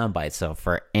Wisdom soundbite. So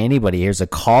for anybody, here's a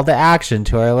call to action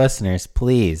to our listeners.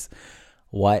 Please,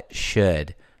 what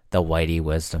should the Whitey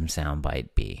Wisdom soundbite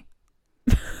be?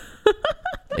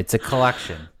 It's a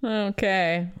collection.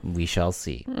 Okay. We shall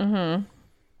see. Mm-hmm.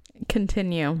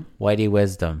 Continue. Whitey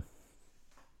Wisdom.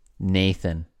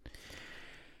 Nathan.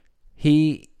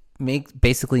 He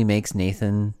basically makes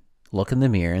Nathan look in the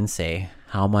mirror and say,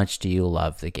 how much do you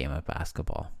love the game of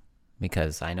basketball?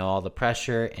 Because I know all the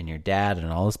pressure and your dad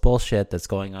and all this bullshit that's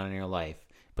going on in your life,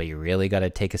 but you really got to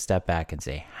take a step back and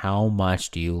say, how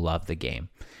much do you love the game?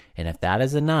 And if that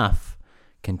is enough,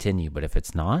 continue. But if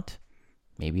it's not,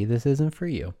 maybe this isn't for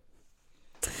you.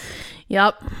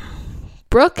 Yep.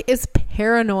 Brooke is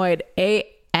paranoid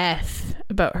AF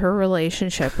about her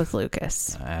relationship with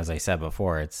Lucas. As I said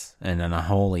before, it's an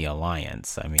unholy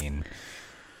alliance. I mean,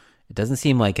 it doesn't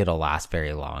seem like it'll last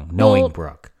very long, knowing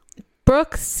Brooke.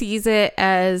 Brooke sees it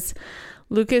as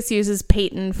Lucas uses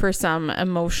Peyton for some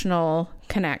emotional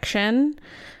connection,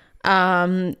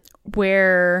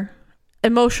 where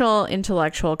emotional,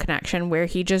 intellectual connection, where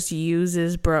he just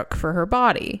uses Brooke for her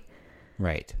body.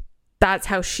 Right. That's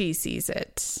how she sees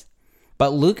it.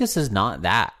 But Lucas is not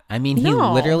that. I mean, he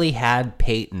literally had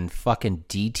Peyton fucking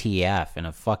DTF in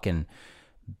a fucking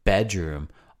bedroom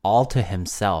all to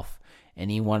himself. And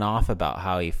he went off about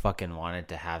how he fucking wanted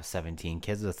to have 17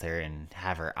 kids with her and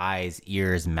have her eyes,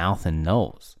 ears, mouth, and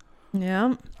nose.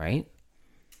 Yeah. Right?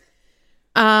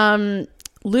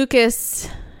 Lucas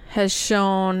has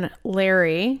shown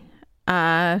Larry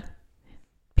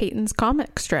Peyton's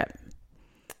comic strip.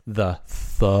 The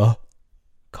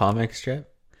comic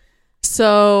strip?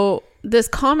 So this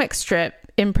comic strip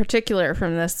in particular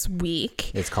from this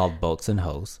week. It's called Boats and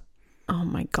Hoes. Oh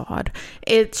my God.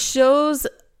 It shows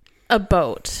a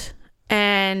boat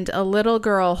and a little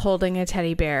girl holding a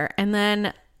teddy bear, and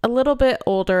then a little bit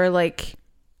older, like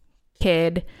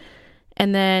kid,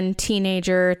 and then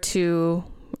teenager to,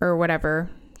 or whatever,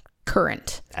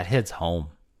 current. That hits home.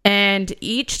 And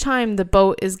each time the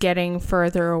boat is getting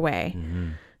further away.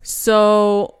 Mm-hmm.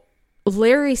 So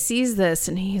Larry sees this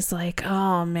and he's like,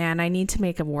 oh man, I need to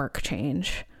make a work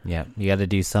change. Yeah, you got to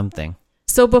do something.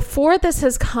 So before this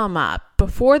has come up,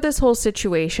 before this whole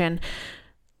situation,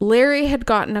 Larry had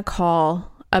gotten a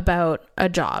call about a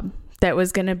job that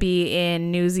was going to be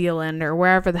in New Zealand or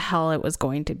wherever the hell it was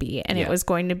going to be. And it was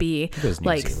going to be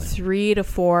like 3 to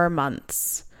 4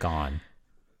 months. Gone.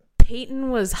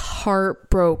 Peyton was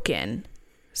heartbroken.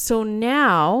 So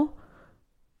now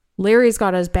Larry's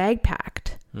got his bag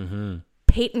packed. Mm-hmm.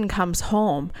 Peyton comes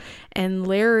home and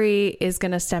Larry is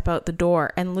going to step out the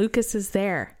door and Lucas is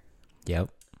there. Yep.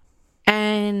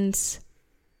 And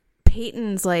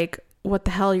Peyton's like, what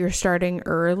the hell, you're starting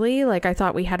early? Like, I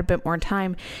thought we had a bit more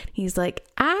time. He's like,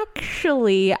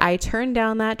 actually, I turned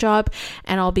down that job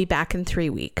and I'll be back in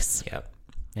 3 weeks. Yep.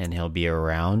 And he'll be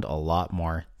around a lot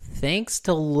more. Thanks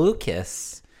to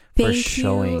Lucas for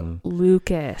showing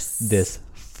Lucas this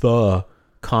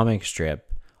comic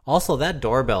strip. Also, that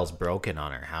doorbell's broken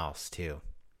on her house, too.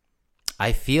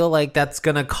 I feel like that's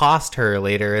going to cost her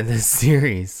later in this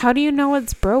series. How do you know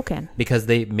it's broken? Because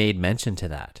they made mention to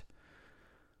that.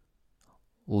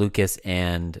 Lucas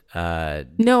and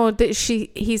no,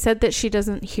 he said that she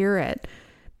doesn't hear it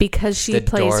because she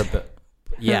plays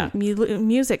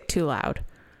music too loud.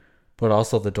 But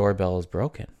also the doorbell is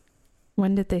broken.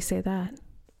 When did they say that?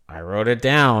 I wrote it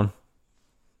down.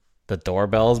 The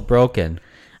doorbell is broken.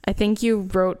 I think you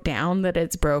wrote down that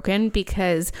it's broken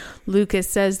because Lucas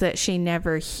says that she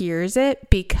never hears it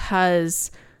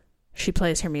because she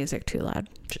plays her music too loud.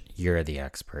 You're the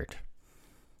expert.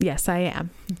 Yes, I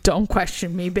am. Don't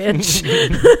question me, bitch.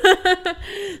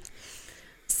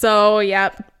 So,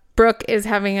 yeah, Brooke is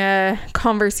having a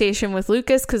conversation with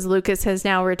Lucas because Lucas has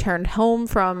now returned home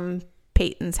from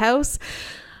Peyton's house.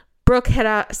 Brooke had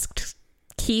asked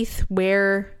Keith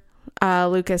where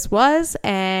Lucas was,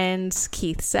 and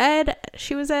Keith said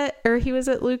he was at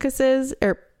Lucas's,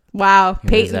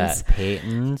 Peyton's.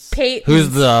 Peyton's.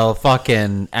 Who's the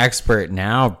fucking expert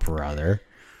now, brother?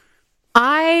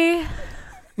 I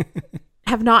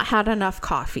have not had enough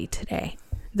coffee today.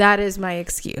 That is my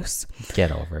excuse.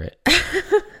 Get over it.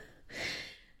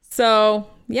 So,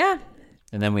 yeah.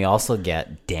 And then we also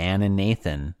get Dan and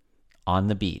Nathan on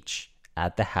the beach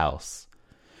at the house.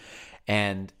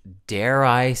 And dare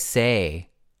I say,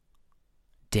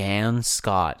 Dan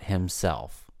Scott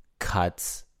himself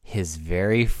cuts his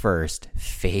very first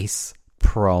face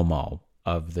promo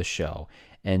of the show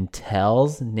and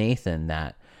tells Nathan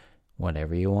that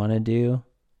whatever you want to do,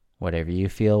 whatever you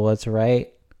feel what's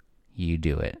right, you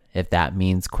do it. If that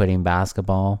means quitting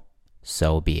basketball,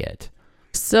 so be it.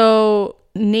 So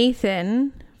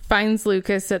Nathan finds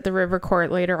Lucas at the river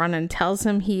court later on and tells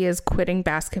him he is quitting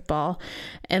basketball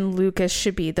and Lucas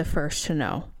should be the first to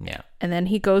know. Yeah. And then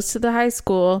he goes to the high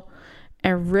school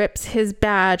and rips his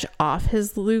badge off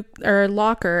his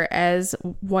locker as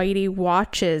Whitey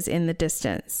watches in the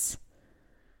distance.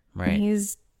 Right. And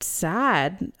he's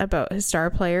sad about his star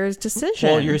player's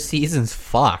decision. Well, your season's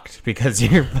fucked because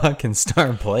your fucking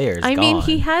star player's gone. mean,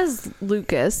 he has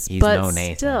Lucas, but no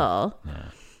Nathan. Still,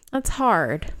 that's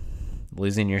hard.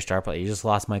 Losing your star player. You just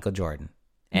lost Michael Jordan.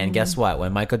 And guess what?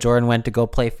 When Michael Jordan went to go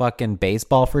play fucking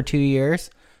baseball for 2 years,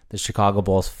 the Chicago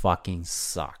Bulls fucking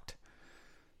sucked.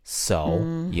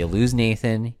 So, you lose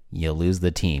Nathan, you lose the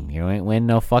team. You ain't win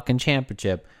no fucking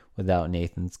championship without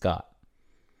Nathan Scott.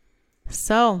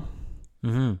 So,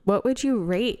 what would you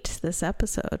rate this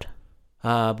episode?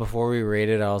 Before we rate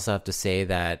it, I also have to say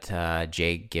that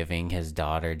Jake giving his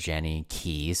daughter Jenny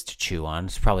keys to chew on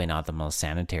is probably not the most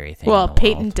sanitary thing. Well, in the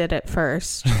Peyton world. did it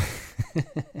first.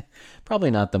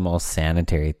 Probably not the most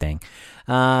sanitary thing.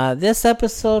 This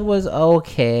episode was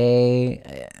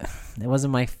okay. It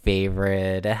wasn't my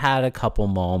favorite. It had a couple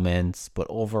moments, but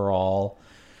overall,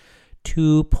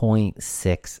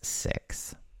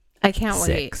 2.66. I can't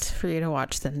wait for you to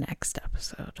watch the next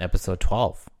episode. Episode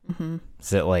 12. Mm-hmm.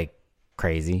 Is it like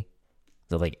crazy?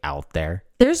 They're like out there.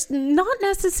 There's not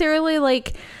necessarily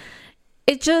like,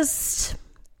 it just,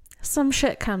 some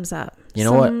shit comes up. You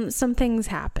know what? Some things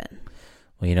happen.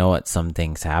 Well, you know what? Some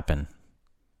things happen.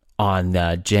 On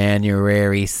the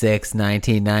January 6,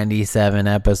 1997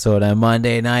 episode of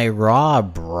Monday Night Raw,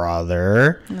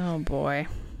 brother. Oh, boy.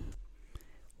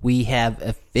 We have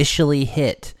officially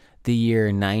hit the year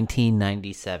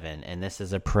 1997, and this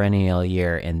is a perennial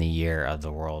year in the year of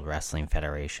the World Wrestling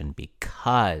Federation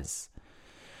because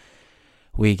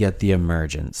we get the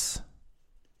emergence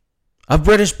of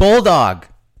British Bulldog.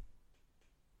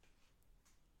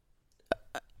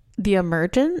 The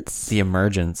emergence? The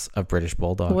emergence of British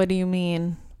Bulldog. What do you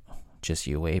mean? Just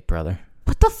you wait, brother.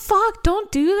 What the fuck?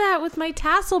 Don't do that with my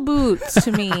tassel boots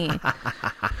to me.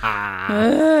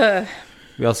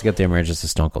 We also get the emergence of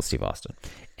Stone Cold Steve Austin.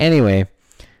 Anyway.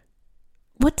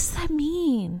 What does that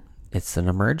mean? It's an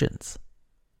emergence.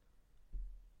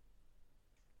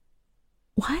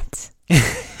 What?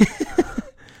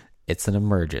 It's an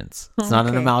emergence. It's not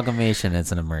an amalgamation.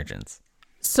 It's an emergence.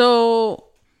 So,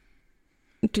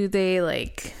 do they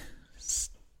like,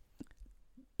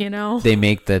 you know? They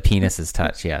make the penises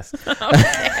touch, yes.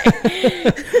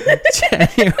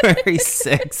 January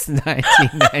 6,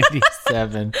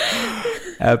 1997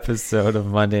 episode of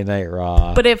Monday Night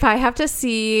Raw. But if I have to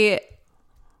see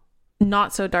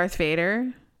not so Darth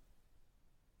Vader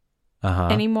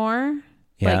anymore,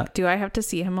 like, do I have to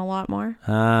see him a lot more?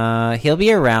 He'll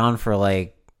be around for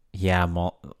like,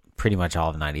 pretty much all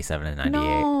of 97 and 98.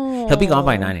 No. He'll be gone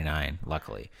by 99,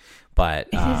 luckily.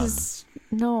 But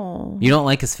no. You don't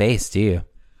like his face, do you?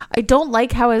 I don't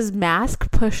like how his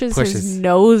mask pushes his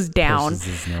nose down.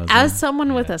 His nose As in.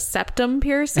 someone with a septum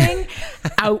piercing,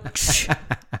 ouch.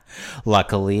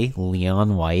 Luckily,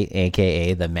 Leon White,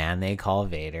 aka the man they call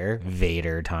Vader,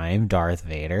 Vader time, Darth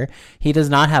Vader, he does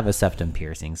not have a septum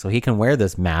piercing, so he can wear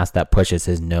this mask that pushes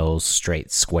his nose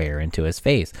straight square into his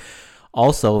face.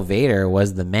 Also, Vader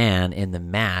was the man in the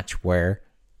match where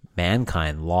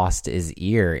Mankind lost his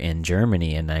ear in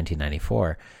Germany in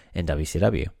 1994 in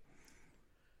WCW.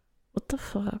 What the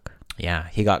fuck? Yeah,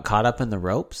 he got caught up in the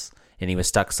ropes, and he was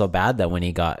stuck so bad that when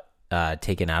he got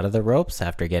taken out of the ropes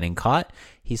after getting caught,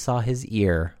 he saw his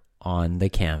ear on the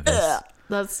canvas. Ugh,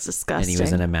 that's disgusting. And he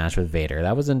was in a match with Vader.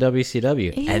 That was in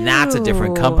WCW. Ew. And that's a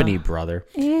different company, brother.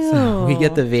 Ew. So we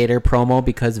get the Vader promo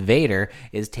because Vader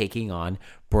is taking on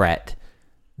Bret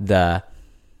the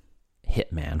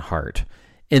Hitman Hart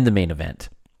in the main event.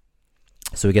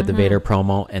 So we get the Vader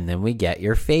promo, and then we get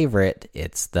your favorite.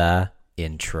 It's the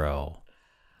intro.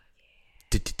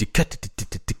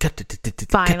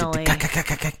 Finally.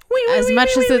 As much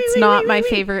as it's not my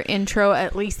favorite intro,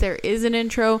 at least there is an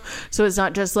intro. So it's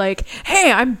not just like,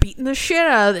 hey, I'm beating the shit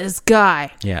out of this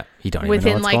guy. Yeah, you don't even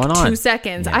within know what's like going on. 2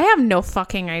 seconds. Yeah. I have no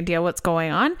fucking idea what's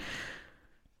going on.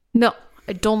 No,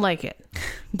 I don't like it.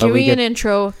 Give me an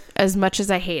intro as much as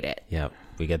I hate it. Yep.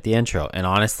 We get the intro, and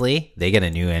honestly, they get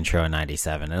a new intro in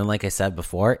 97, and like I said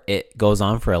before, it goes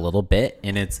on for a little bit,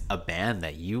 and it's a band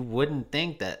that you wouldn't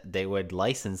think that they would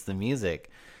license the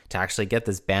music to actually get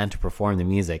this band to perform the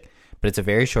music, but it's a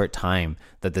very short time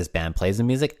that this band plays the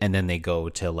music, and then they go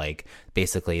to like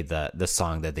basically the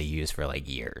song that they use for like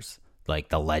years, like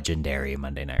the legendary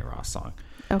Monday Night Raw song.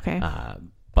 Okay.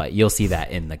 But you'll see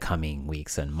that in the coming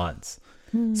weeks and months.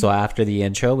 So after the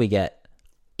intro, we get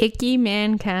Icky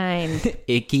Mankind.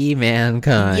 Icky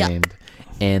Mankind. Yuck.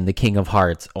 And the King of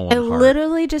Hearts, Owen I Hart.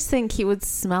 literally just think he would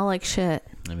smell like shit.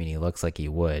 I mean, he looks like he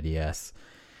would, yes.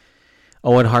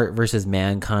 Owen Hart versus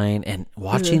Mankind. And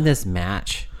watching this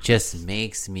match just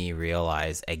makes me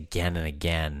realize again and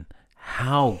again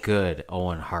how good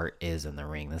Owen Hart is in the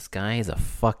ring. This guy is a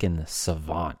fucking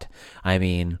savant. I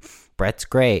mean, Bret's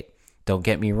great. Don't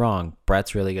get me wrong.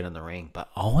 Bret's really good in the ring. But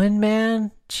Owen,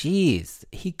 man, jeez,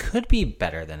 he could be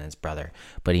better than his brother.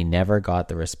 But he never got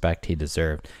the respect he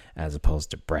deserved as opposed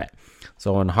to Bret.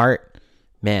 So Owen Hart,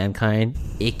 Mankind,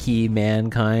 Icky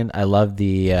Mankind. I love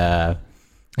the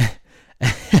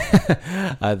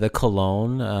the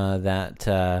cologne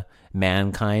that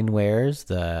Mankind wears.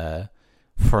 The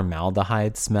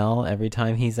formaldehyde smell every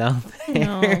time he's out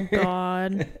there. Oh,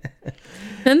 God.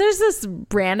 Then there's this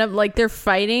random, like, they're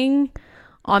fighting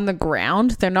on the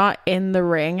ground. They're not in the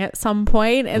ring at some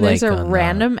point, and Like there's a on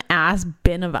random ass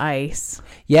bin of ice.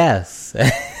 Yes.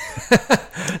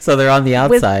 So they're on the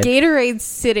outside. With Gatorade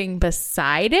sitting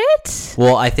beside it?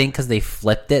 Well, I think because they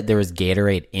flipped it, there was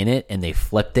Gatorade in it, and they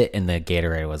flipped it, and the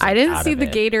Gatorade was I didn't out see of the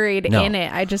it. Gatorade No. in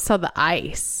it. I just saw the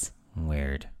ice.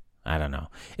 Weird. I don't know.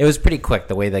 It was pretty quick.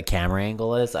 The way the camera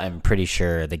angle is, I'm pretty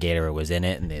sure the Gatorade was in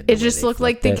it. And It just looked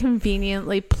like they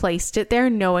conveniently placed it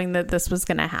there knowing that this was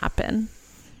going to happen.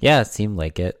 Yeah, it seemed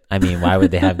like it. I mean, why would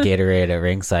they have Gatorade at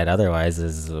ringside otherwise,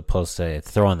 as opposed to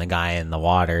throwing the guy in the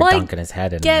water, dunking his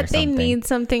head in there or something? They need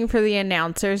something for the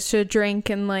announcers to drink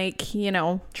and, like, you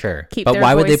know, sure. Keep but their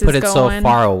why would they put it voices so going.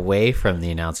 far away from the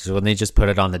announcers? Wouldn't they just put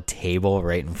it on the table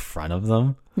right in front of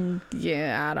them?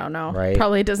 Yeah, I don't know. Right?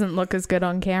 Probably doesn't look as good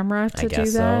on camera to do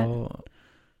that. So.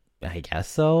 I guess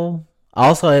so.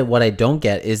 Also, what I don't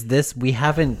get is this. We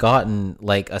haven't gotten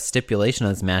like a stipulation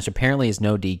on this match. Apparently, it's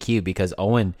no DQ because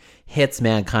Owen hits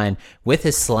Mankind with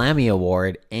his Slammy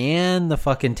Award and the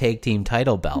fucking tag team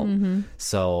title belt. Mm-hmm.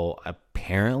 So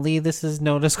apparently, this is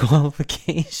no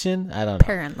disqualification. I don't know.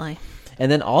 Apparently.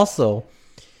 And then also,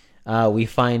 we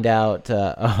find out.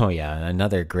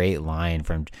 Another great line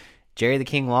from Jerry the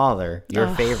King Lawler, your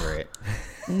favorite.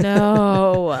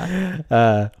 No.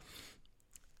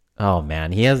 Oh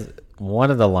man, he has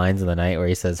one of the lines of the night where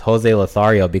he says Jose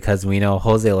Lothario, because we know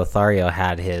Jose Lothario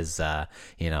had his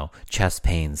chest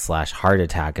pain / heart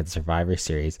attack in Survivor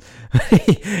Series.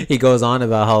 He goes on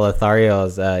about how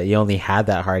Lothario's he only had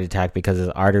that heart attack because his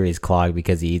arteries clogged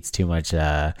because he eats too much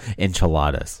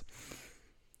enchiladas.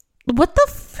 What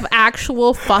the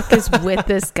actual fuck is with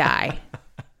this guy?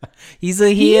 He's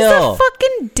a heel. He's a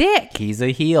fucking dick. He's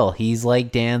a heel. He's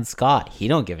like Dan Scott. He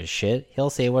don't give a shit. He'll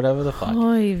say whatever the fuck.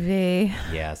 Oy vey.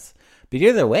 Yes. But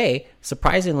either way,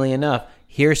 surprisingly enough,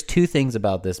 here's two things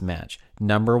about this match.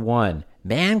 Number one,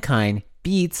 Mankind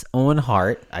beats Owen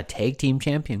Hart, a tag team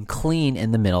champion, clean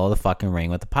in the middle of the fucking ring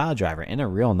with a pile driver, and a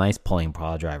real nice pulling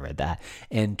pile driver at that.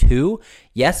 And two,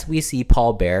 yes, we see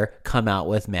Paul Bearer come out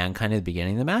with Mankind at the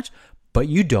beginning of the match, but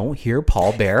you don't hear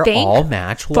Paul Bearer all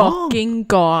match long. Fucking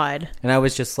God. And I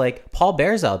was just like, Paul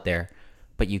Bear's out there,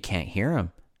 but you can't hear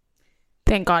him.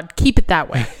 Thank God. Keep it that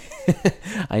way.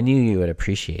 I knew you would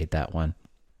appreciate that one.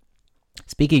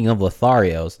 Speaking of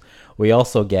Lotharios, we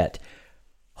also get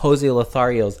Jose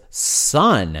Lothario's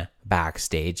son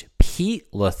backstage, Pete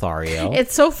Lothario.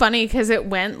 It's so funny because it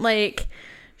went like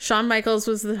Shawn Michaels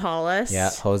was the tallest. Yeah,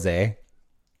 Jose.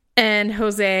 And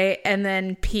Jose, and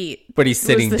then Pete. But he's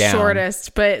sitting was the down.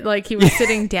 Shortest, but like he was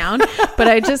sitting down. But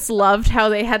I just loved how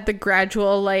they had the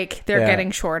gradual, like they're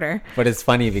getting shorter. But it's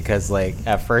funny because like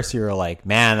at first you were like,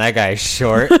 man, that guy's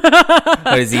short.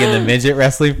 But is he in the Midget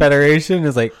Wrestling Federation?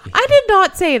 It's like, I did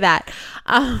not say that.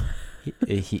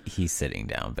 He's sitting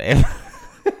down, babe.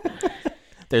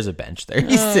 There's a bench there.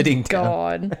 He's sitting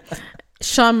down. God.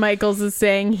 Shawn Michaels is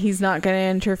saying he's not going to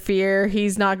interfere.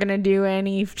 He's not going to do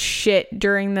any shit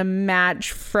during the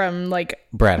match from like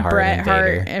Bret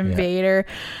Hart and Vader.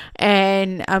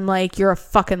 And I'm like, you're a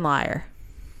fucking liar.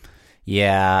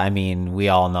 Yeah, I mean, we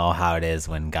all know how it is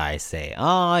when guys say,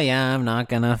 oh yeah, I'm not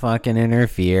going to fucking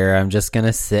interfere. I'm just going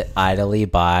to sit idly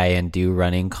by and do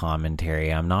running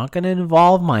commentary. I'm not going to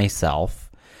involve myself.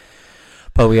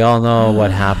 But we all know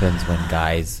what happens when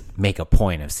guys make a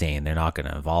point of saying they're not going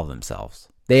to involve themselves.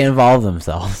 They involve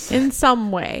themselves. In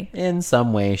some way. In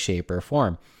some way, shape, or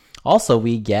form. Also,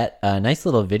 we get a nice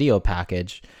little video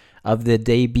package of the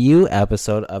debut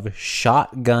episode of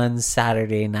Shotgun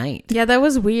Saturday Night. Yeah, that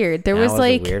was weird. That was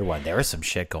like a weird one. There was some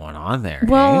shit going on there.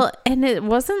 Well, and it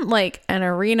wasn't like an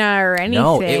arena or anything.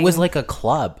 No, it was like a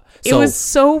club. It was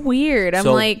so weird. I'm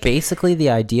like, basically the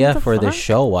idea for the fuck?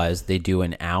 show was they do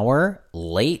an hour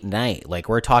late night. Like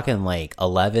we're talking like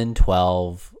 11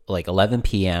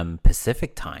 p.m.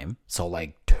 Pacific time. So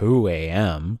like 2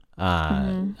 a.m.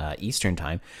 Eastern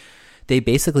time. They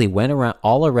basically went around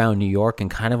all around New York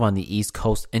and kind of on the East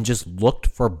Coast and just looked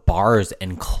for bars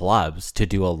and clubs to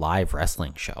do a live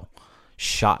wrestling show.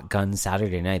 Shotgun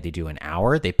Saturday Night. They do an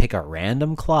hour. They pick a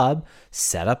random club,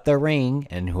 set up the ring,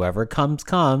 and whoever comes,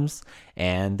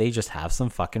 and they just have some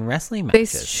fucking wrestling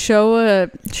matches. They show a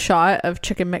shot of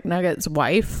Chicken McNugget's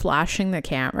wife flashing the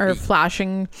camera or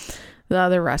flashing the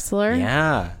other wrestler.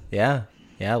 Yeah,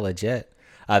 legit.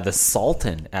 The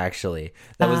Sultan, actually.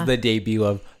 That was the debut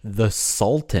of the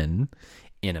Sultan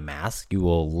in a mask. You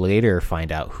will later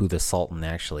find out who the Sultan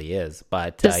actually is.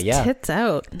 But tits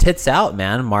out. Tits out,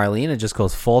 man. Marlena just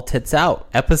goes full tits out.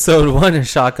 Episode 1 of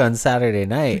Shotgun Saturday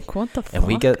Night. Like, what the fuck? And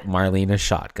we get Marlena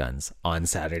shotguns on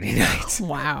Saturday night.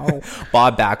 Wow.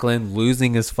 Bob Backlund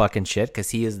losing his fucking shit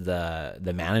because he is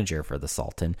the manager for the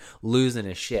Sultan. Losing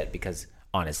his shit because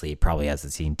honestly, he probably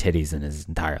hasn't seen titties in his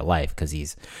entire life because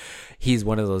he's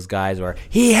one of those guys where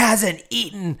he hasn't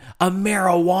eaten a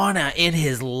marijuana in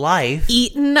his life.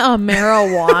 Eaten a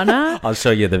marijuana? I'll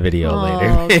show you the video later.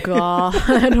 Oh,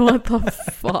 God. What the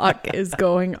fuck is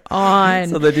going on?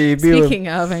 So the debut. Speaking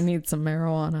of, I need some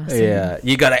marijuana. Soon. Yeah,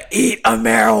 you gotta eat a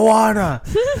marijuana.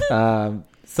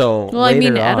 Well, I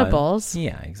mean, on, edibles.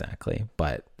 Yeah, exactly.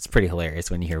 But it's pretty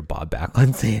hilarious when you hear Bob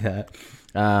Backlund say that.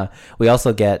 We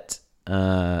also get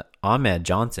Ahmed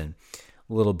Johnson.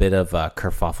 A little bit of a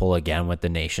kerfuffle again with the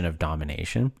Nation of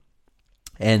Domination.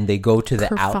 And they go to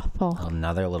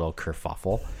another little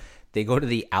kerfuffle. They go to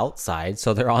the outside,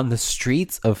 so they're on the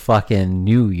streets of fucking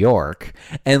New York.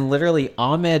 And literally,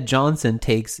 Ahmed Johnson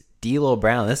takes D'Lo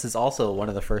Brown. This is also one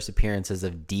of the first appearances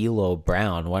of D'Lo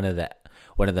Brown, one of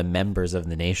the members of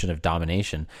the Nation of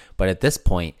Domination. But at this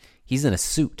point, he's in a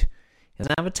suit. He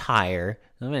doesn't have a tire,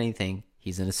 doesn't have anything.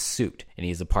 He's in a suit, and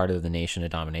he's a part of the Nation of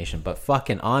Domination. But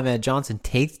fucking Ahmed Johnson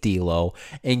takes D'Lo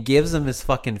and gives him his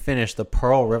fucking finish, the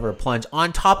Pearl River Plunge,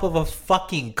 on top of a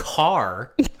fucking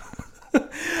car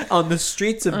on the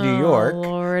streets of New York.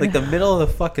 Lord. Like the middle of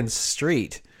the fucking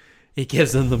street. He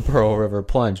gives him the Pearl River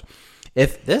Plunge.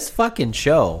 If this fucking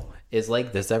show is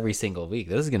like this every single week,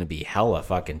 this is going to be hella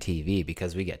fucking TV,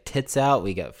 because we get tits out,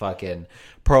 we get fucking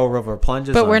Pearl River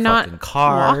Plunges but on we're not fucking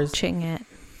cars. watching it.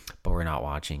 But we're not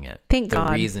watching it. Thank the God.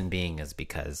 The reason being is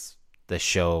because the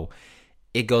show,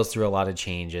 it goes through a lot of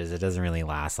changes. It doesn't really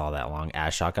last all that long.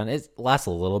 As Shotgun, it lasts a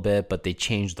little bit, but they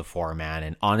changed the format.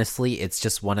 And honestly, it's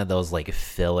just one of those like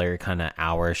filler kind of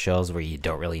hour shows where you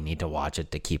don't really need to watch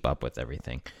it to keep up with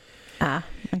everything. Okay.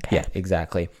 Yeah,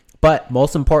 exactly. But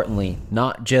most importantly,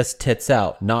 not just tits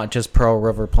out, not just Pearl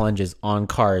River Plunges on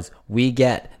cars. We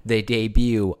get the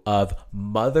debut of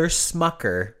Mother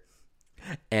Smucker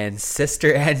and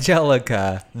Sister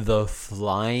Angelica, the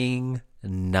Flying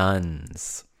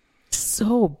Nuns.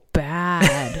 So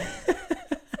bad.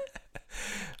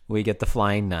 We get the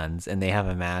Flying Nuns, and they have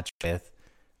a match with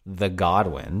the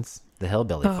Godwins, the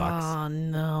Hillbilly Fucks. Oh,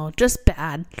 no. Just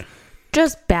bad.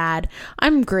 Just bad.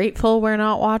 I'm grateful we're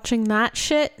not watching that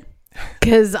shit,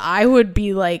 because I would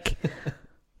be, like,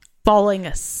 falling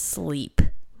asleep.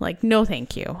 Like, no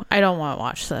thank you. I don't want to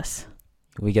watch this.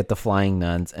 We get the Flying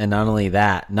Nuns, and not only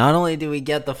that, not only do we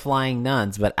get the Flying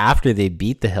Nuns, but after they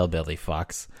beat the Hillbilly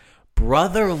Fucks,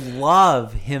 Brother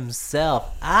Love himself,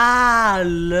 I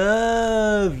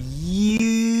love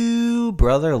you,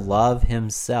 Brother Love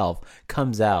himself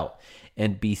comes out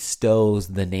and bestows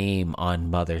the name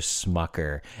on Mother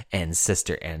Smucker and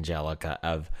Sister Angelica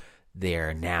of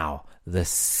they're now the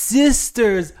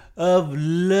Sisters of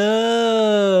Love.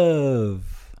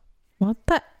 What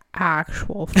the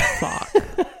actual fuck?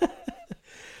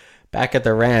 Back at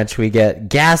the ranch, we get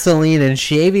Gasoline and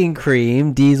Shaving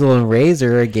Cream, Diesel and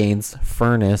Razor against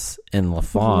Furnace and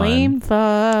LaFawn. Lame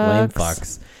fucks. Lame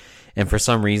fucks. And for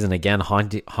some reason, again,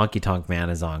 Honky Tonk Man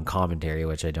is on commentary,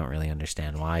 which I don't really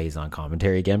understand why he's on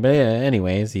commentary again. But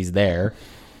anyways, he's there.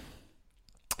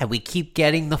 And we keep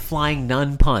getting the Flying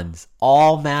Nun puns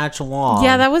all match long.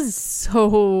 Yeah, that was so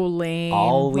lame.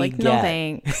 All we get no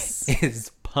thanks.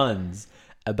 is puns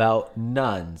about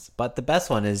nuns. But the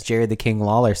best one is Jerry the King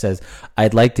Lawler says,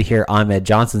 I'd like to hear Ahmed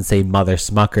Johnson say Mother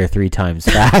Smucker 3 times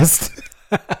fast.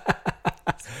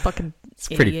 Fucking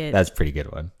That's idiot. a pretty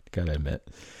good one, gotta admit.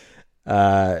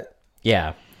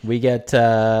 Yeah, we get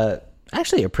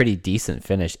actually a pretty decent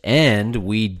finish, and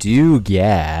we do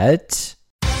get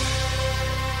The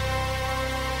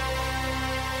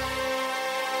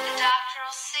doctor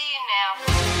will see you now.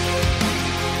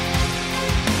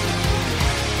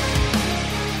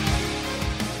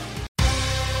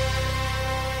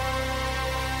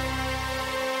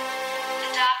 The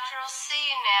doctor will see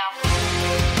you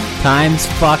now. times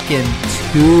fucking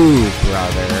 2,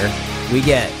 brother. We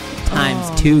get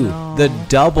times 2, no. the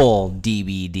double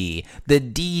DBD, the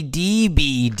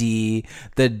DDBD,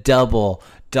 the double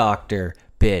Dr.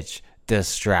 Bitch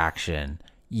Distraction.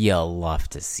 You'll love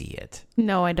to see it.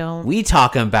 No, I don't. We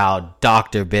talking about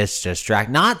Dr. Bitch Distract,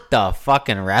 not the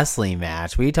fucking wrestling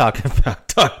match. We talking about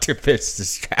Dr. Bitch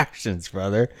Distractions,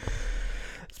 brother.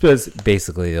 It's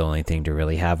basically the only thing to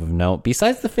really have of note,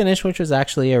 besides the finish, which was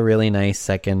actually a really nice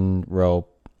second row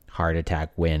heart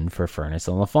attack win for Furnace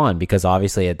and LaFawn, because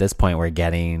obviously at this point we're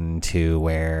getting to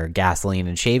where Gasoline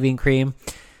and Shaving Cream,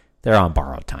 they're on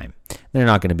borrowed time. They're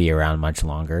not going to be around much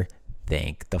longer.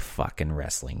 Thank the fucking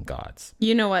wrestling gods.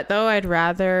 You know what, though? I'd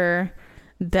rather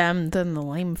them than the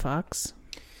lame fucks.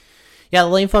 Yeah, the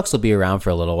lame fucks will be around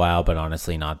for a little while, but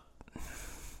honestly not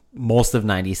most of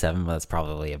 97. That's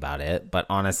probably about it. But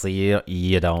honestly,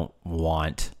 you don't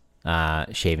want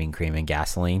Shaving Cream and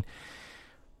Gasoline.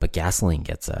 But Gasoline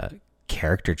gets a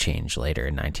character change later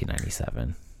in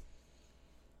 1997.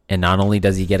 And not only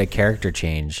does he get a character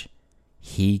change,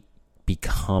 he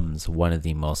becomes one of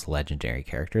the most legendary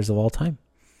characters of all time.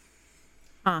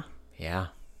 Huh. Yeah.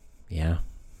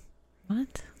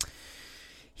 What?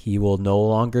 He will no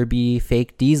longer be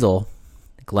fake Diesel.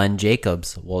 Glenn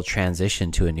Jacobs will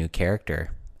transition to a new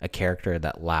character, a character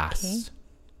that lasts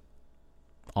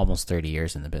almost 30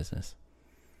 years in the business.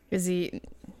 Is he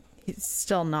He's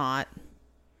still not.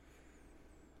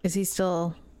 Is he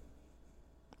still?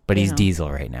 But he's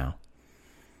Diesel right now.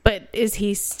 But is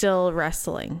he still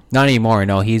wrestling? Not anymore.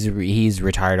 No, he's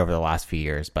retired over the last few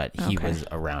years, but he Okay. was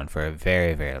around for a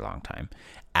very, very long time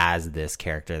as this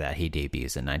character that he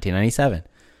debuts in 1997.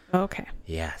 Okay.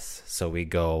 Yes. So we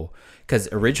go, because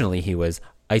originally he was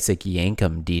Isaac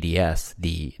Yankum DDS,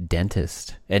 the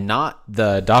dentist, and not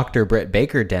the Dr. Britt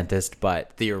Baker dentist,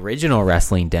 but the original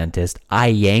wrestling dentist,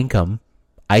 Isaac Yankum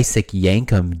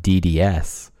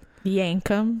DDS.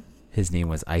 Yankum. His name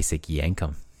was Isaac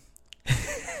Yankum.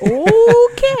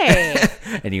 Okay.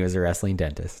 And he was a wrestling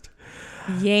dentist.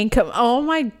 Yankum. Oh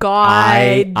my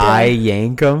God. I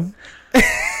Yankum.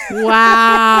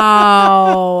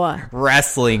 Wow.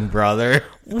 Wrestling, brother.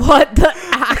 What the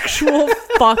actual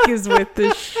fuck is with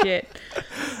this shit?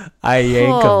 I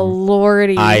yank Oh him.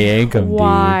 lordy. I yank 'em, dude.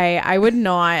 Why? I would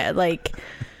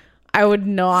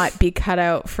not be cut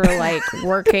out for like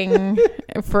working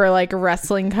for like a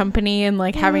wrestling company and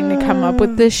like having to come up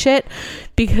with this shit,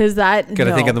 because that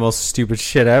Gotta think of the most stupid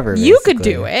shit ever. You could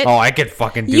basically. do it. Oh, I could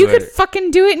fucking do you it. could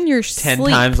fucking do it in your 10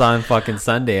 sleep. times on fucking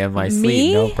Sunday in my sleep.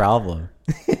 Me? No problem.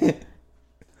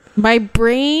 My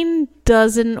brain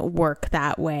doesn't work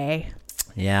that way.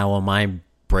 Yeah, well, my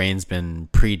brain's been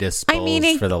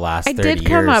predisposed for the last 30 years. I did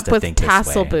come up to with think this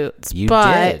tassel way. boots, You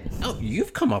but did. Oh,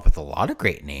 you've come up with a lot of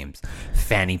great names.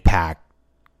 Fanny pack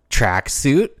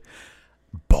tracksuit,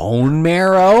 bone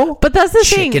marrow. But that's the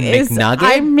Chicken thing is McNugget,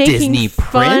 I'm making Disney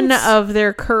fun Prince. of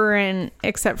their current,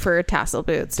 except for tassel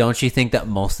boots. Don't you think that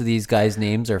most of these guys'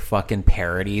 names are fucking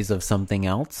parodies of something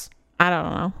else? I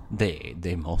don't know.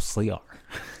 They mostly are.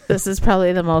 This is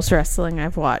probably the most wrestling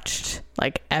I've watched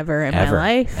like ever in my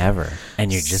life. Ever. And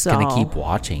you're just going to So- keep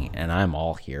watching, and I'm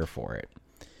all here for it.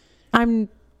 I'm,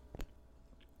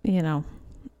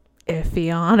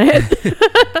 iffy on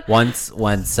it. Once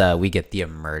we get the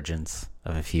emergence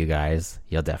of a few guys,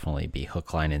 you'll definitely be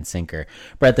hook, line, and sinker.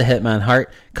 Bret the Hitman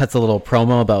Hart cuts a little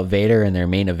promo about Vader in their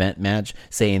main event match,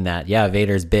 saying that, yeah,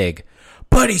 Vader's big,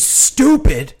 but he's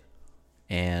stupid.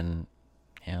 And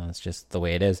that's just the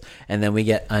way it is. And then we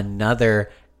get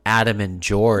another Adam and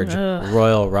George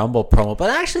Royal Rumble promo. But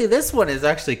actually, this one is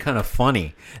actually kind of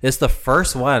funny. It's the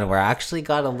first one where I actually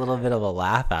got a little bit of a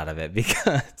laugh out of it,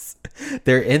 because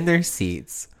they're in their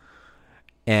seats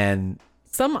and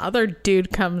Some other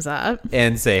dude comes up.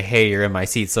 say, hey, you're in my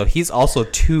seat. So he's also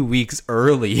 2 weeks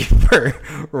early for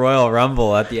Royal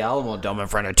Rumble at the Alamo Dome in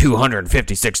front of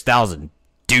 256,000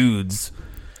 dudes.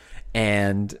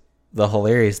 And the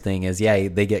hilarious thing is, yeah,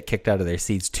 they get kicked out of their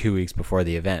seats 2 weeks before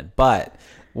the event. But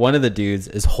one of the dudes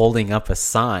is holding up a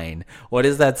sign. What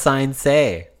does that sign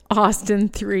say? Austin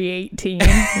 318.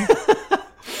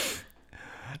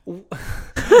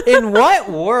 In what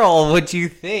world would you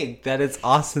think that it's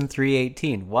Austin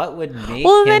 318? What would make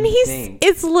Well, him then think?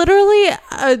 it's literally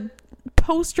a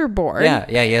poster board. Yeah,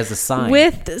 he has a sign.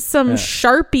 With some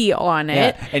Sharpie on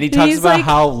it. Yeah. And he talks he's about like,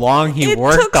 how long he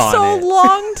worked It took on so it.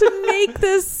 long to make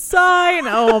this sign.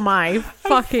 Oh my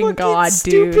fucking god,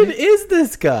 stupid dude. is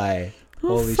this guy?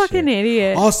 Holy Fucking shit.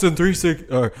 idiot. Austin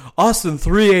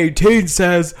 318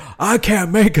 says, I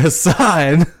can't make a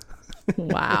sign.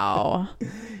 Wow.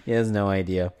 He has no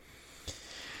idea.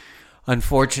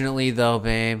 Unfortunately, though,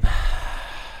 babe,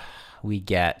 we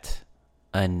get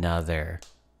another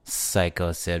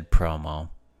Psycho Sid promo.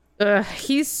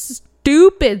 He's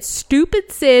stupid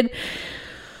Sid.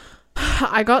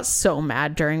 I got so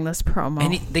mad during this promo.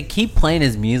 And they keep playing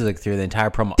his music through the entire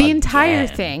promo. The entire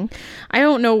again. thing. I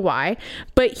don't know why,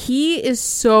 but he is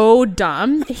so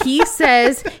dumb. He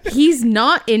says he's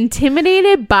not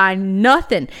intimidated by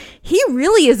nothing. He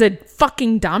really is a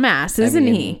fucking dumbass, isn't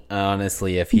he?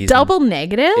 Honestly, if he's Double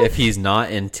negative? if he's not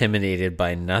intimidated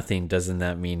by nothing, doesn't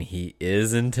that mean he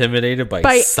is intimidated by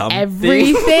something?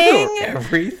 Everything?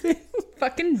 Everything?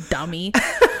 Fucking dummy.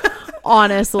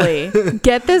 Honestly,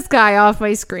 get this guy off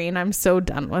my screen. I'm so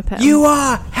done with him. You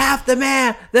are half the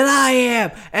man that I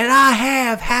am, and I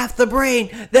have half the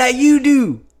brain that you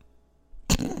do.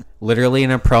 Literally in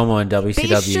a promo in WCW.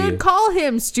 They should call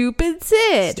him Stupid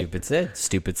Sid. Stupid Sid.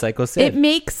 Stupid Psycho Sid. It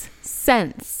makes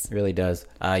sense. It really does.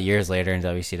 Years later in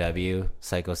WCW,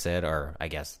 Psycho Sid, or I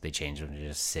guess they changed him to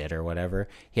just Sid or whatever,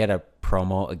 he had a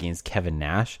promo against Kevin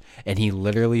Nash, and he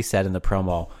literally said in the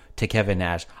promo to Kevin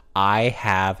Nash, I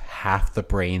have half the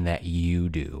brain that you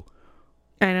do.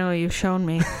 I know, you've shown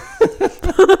me.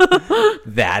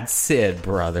 That's Sid,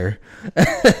 brother.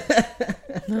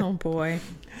 Oh boy.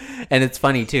 And it's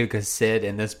funny too, because Sid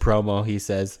in this promo, he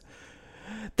says,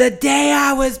 the day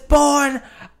I was born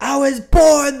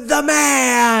the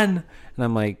man. And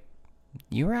I'm like,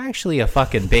 You were actually a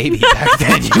fucking baby back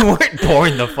then. You weren't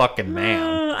born the fucking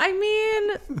man. I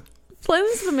mean,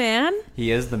 Flynn's the man.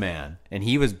 He is the man, and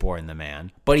he was born the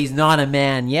man, but he's not a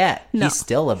man yet. No. He's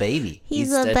still a baby.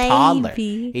 He's a toddler.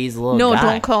 baby. He's a little No, guy.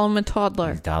 don't call him a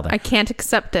toddler. He's a toddler. I can't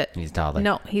accept it. He's a toddler.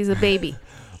 No, he's a baby.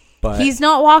 But He's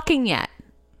not walking yet.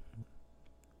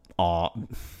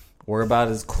 we're about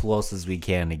as close as we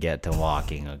can to get to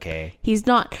walking, okay? He's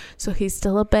not. So he's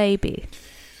still a baby.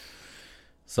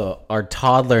 So our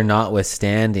toddler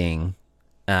notwithstanding,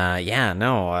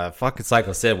 fucking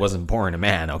Psycho Sid wasn't born a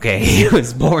man, okay? He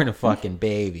was born a fucking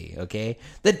baby, okay?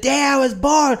 The day I was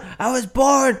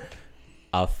born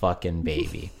a fucking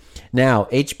baby. Now,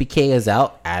 HBK is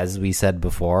out, as we said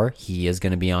before. He is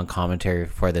going to be on commentary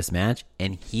for this match,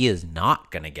 and he is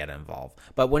not going to get involved.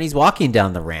 But when he's walking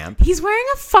down the ramp, He's wearing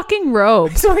a fucking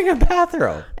robe. he's wearing a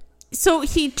bathrobe. So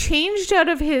he changed out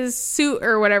of his suit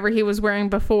or whatever he was wearing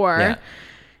before. Yeah.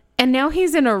 And now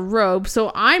he's in a robe.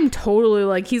 So I'm totally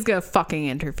like, he's going to fucking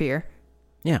interfere.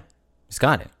 Yeah, he's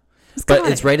got it. He's But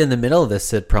got it's it. right in the middle of this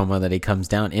Sid promo that he comes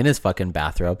down in his fucking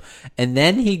bathrobe, and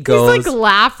then he He's goes. like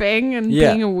laughing and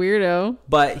Yeah. being a weirdo.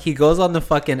 But he goes on the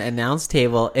fucking announce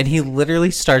table and he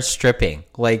literally starts stripping,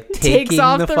 like Takes taking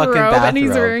off the the fucking robe bathrobe. and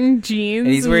he's wearing jeans.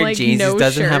 And he's wearing like, jeans. No He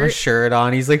doesn't have a shirt. shirt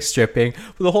on. He's like stripping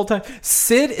for the whole time.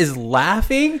 Sid is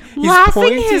laughing. He's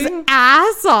Laughing his pointing.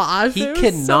 ass off. He It was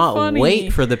cannot so funny.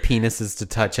 wait for the penises to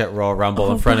touch at Royal Rumble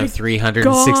Oh in front my of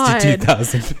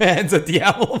 362,000 fans at the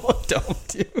Alamo Dome,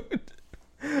 dude.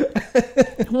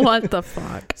 What the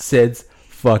fuck? Sid's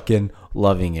fucking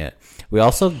loving it. We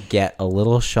also get a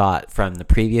little shot from the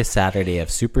previous Saturday of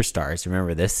Superstars.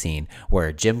 Remember this scene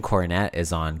where Jim Cornette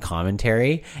is on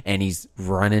commentary and he's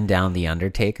running down the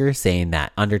Undertaker saying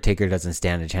that Undertaker doesn't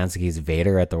stand a chance against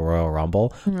Vader at the Royal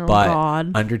Rumble. Oh, but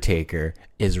God. Undertaker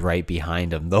is right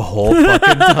behind him the whole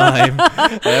fucking time.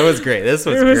 That was great. This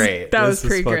was great. That This was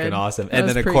pretty fucking good. awesome. That And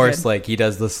was then of pretty course good. like he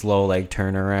does the slow like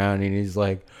turnaround and he's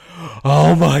like,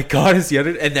 oh my God, is the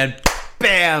other, and then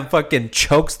bam, fucking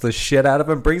chokes the shit out of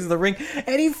him, brings him to the ring,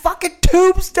 and he fucking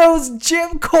tombstones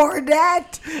Jim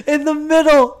Cornette in the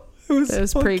middle. It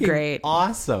was pretty fucking great.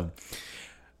 awesome.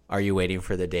 Are you waiting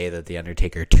for the day that the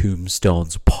Undertaker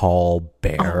tombstones Paul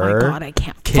Bear? Oh my God, I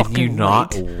can't Can fucking you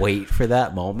not wait. wait for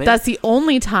that moment? That's the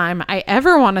only time I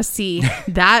ever want to see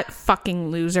that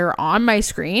fucking loser on my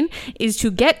screen is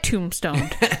to get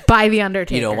tombstoned by the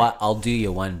Undertaker. You know what? I'll do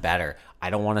you one better. I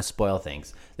don't want to spoil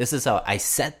things. This is how I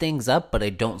set things up, but I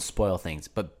don't spoil things.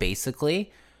 But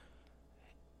basically,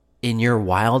 in your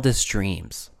wildest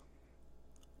dreams,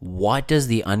 what does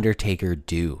the Undertaker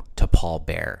do to Paul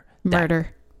Bear?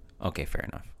 Murder. Okay, fair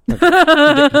enough.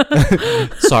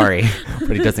 Sorry,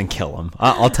 but he doesn't kill him.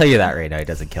 I'll tell you that right now. He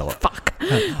doesn't kill him. Fuck.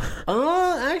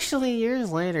 Actually,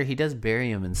 years later, he does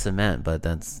bury him in cement, but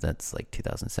that's like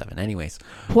 2007. Anyways.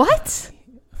 What?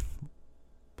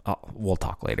 Oh, we'll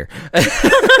talk later.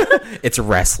 It's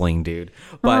wrestling, dude.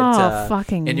 But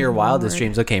fucking in your wildest Lord.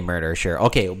 dreams, okay, murder, sure.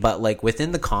 Okay, but like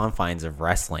within the confines of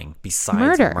wrestling,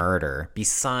 besides Murder.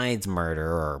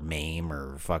 murder or maim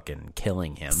or fucking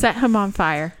killing him. Set him on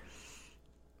fire.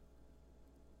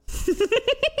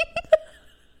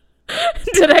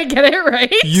 Did I get it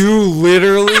right? You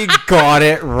literally got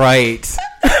it right.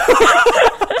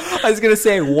 I was going to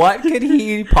say, what could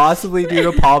he possibly do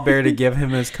to Paul Bear to give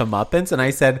him his comeuppance? And I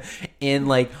said, in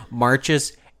like March,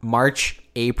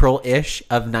 April-ish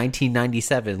of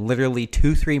 1997, literally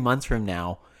 2-3 months from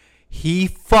now, he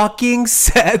fucking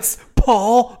sets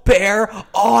Paul Bear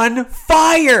on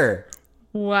fire.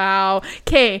 Wow.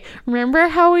 Okay, remember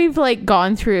how we've like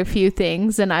gone through a few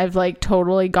things and I've like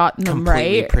totally gotten them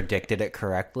Completely right? predicted it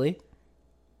correctly.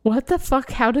 What the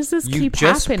fuck? How does this You keep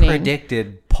just happening?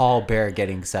 predicted Paul Bear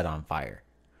getting set on fire.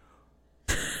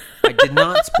 I did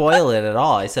not spoil it at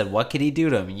all. I said, what could he do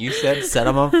to him? And you said, set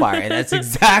him on fire. And that's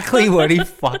exactly what he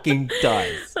fucking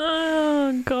does.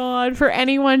 Oh God! For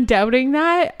anyone doubting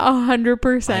that,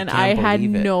 100%, I had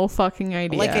believe it. no fucking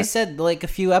idea. Like I said, like a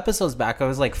few episodes back, I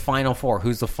was like, Final Four.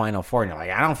 Who's the Final Four? And you're like,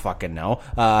 I don't fucking know.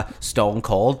 Stone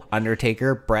Cold,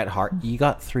 Undertaker, Bret Hart. You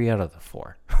got 3 out of the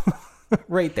 4.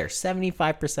 Right there.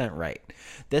 75% right.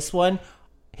 This one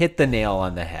hit the nail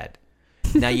on the head.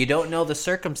 Now, you don't know the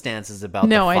circumstances about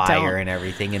No, the I fire don't. and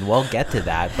everything, and we'll get to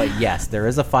that. But yes, there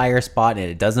is a fire spot, and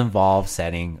it does involve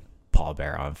setting Paul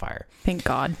Bear on fire. Thank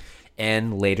God.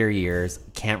 And later years,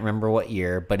 can't remember what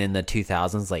year, but in the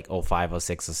 2000s, like 05,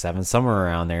 06, 07, somewhere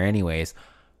around there anyways,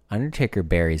 Undertaker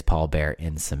buries Paul Bear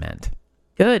in cement.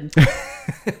 Good.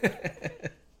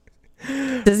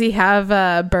 Does he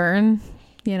have burn,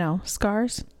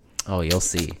 scars? Oh, you'll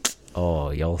see. Oh,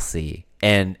 you'll see.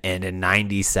 And in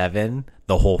 97,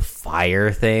 the whole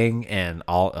fire thing and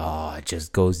all, it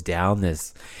just goes down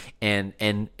this.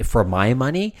 And for my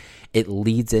money, it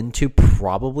leads into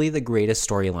probably the greatest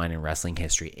storyline in wrestling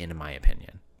history, in my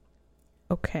opinion.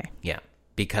 Okay. Yeah,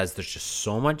 because there's just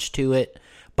so much to it,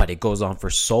 but it goes on for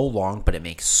so long, but it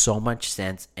makes so much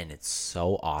sense, and it's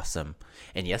so awesome.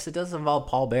 And yes, it does involve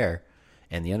Paul Bear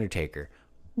and The Undertaker.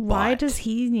 Why does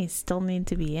he still need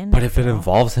to be in But it, if it though?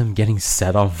 involves him getting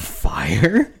set on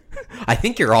fire, I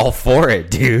think you're all for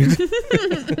it, dude.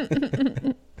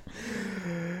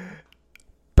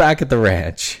 Back at the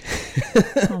ranch,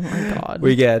 Oh my God.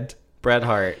 we get Bret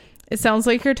Hart. It sounds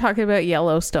like you're talking about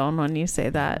Yellowstone when you say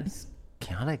that.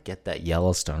 Gotta get that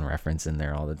Yellowstone reference in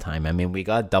there all the time. I mean, we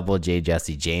got Double J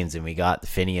Jesse James, and we got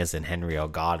Phineas and Henry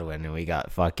O'Godwin, and we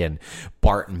got fucking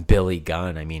Bart and Billy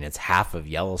Gunn. I mean, it's half of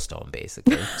Yellowstone,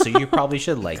 basically. So you probably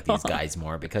should like these guys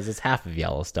more because it's half of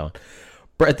Yellowstone.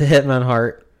 Bret the Hitman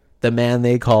Hart, the man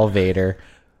they call Vader.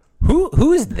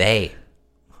 Who is they?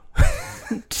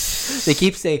 They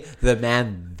keep saying the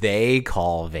man they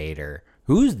call Vader.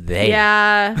 Who's they?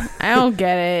 Yeah, I don't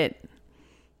get it.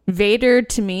 Vader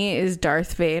to me is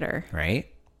Darth Vader. Right?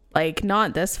 Like,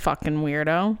 not this fucking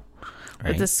weirdo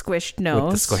with the squished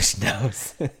nose. With the squished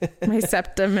nose. My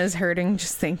septum is hurting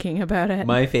just thinking about it.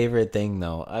 My favorite thing,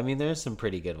 though, I mean, there's some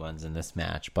pretty good ones in this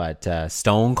match, but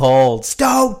Stone Cold.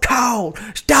 Stone Cold!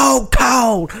 Stone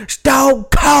Cold! Stone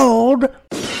Cold!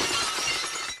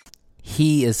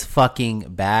 He is fucking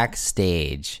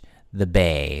backstage the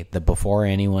Bay, before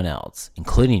anyone else,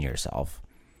 including yourself.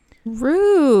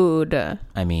 Rude.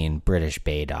 I mean, British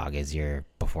Bay Dog is your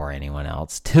before anyone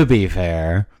else, to be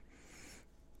fair.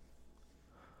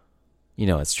 You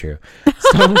know it's true.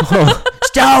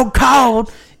 Stone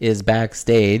Cold is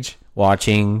backstage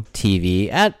watching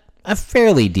TV at a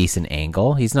fairly decent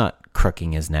angle. He's not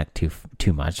crooking his neck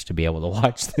too much to be able to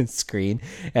watch the screen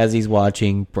as he's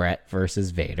watching Bret versus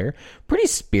Vader. Pretty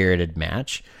spirited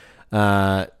match.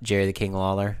 Jerry the King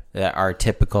Lawler, our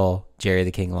typical Jerry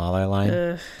the King Lawler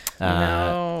line.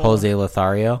 No. Jose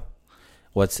Lothario.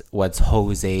 What's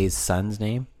Jose's son's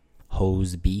name?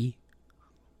 Hoseby.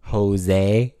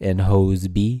 Jose and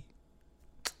Hoseby.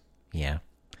 Yeah,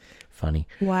 funny.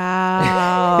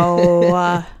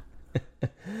 Wow.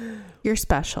 You're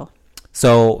special.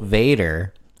 So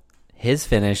Vader, his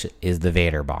finish is the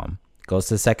Vader bomb. Goes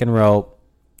to the second rope,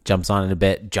 jumps on it a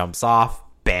bit, jumps off,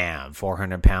 bam,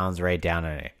 400 pounds right down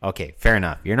on it. Okay, fair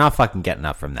enough. You're not fucking getting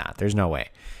up from that. There's no way.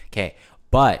 Okay,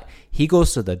 but he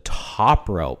goes to the top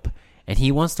rope and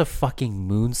he wants to fucking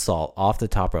moonsault off the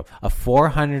top rope. A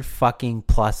 400 fucking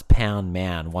plus pound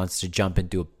man wants to jump and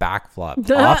do a backflip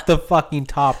off the fucking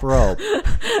top rope.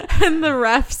 And the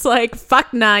ref's like,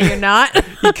 fuck nah, you're not.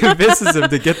 He convinces him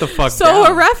to get the fuck So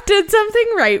down. a ref did something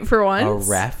right for once. A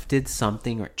ref did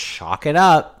something. Chalk it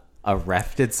up. A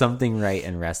ref did something right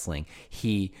in wrestling.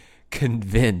 He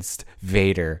convinced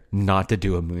Vader not to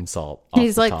do a moonsault.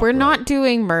 He's like, we're not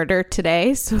doing murder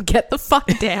today, so get the fuck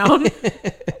down.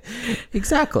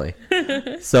 Exactly.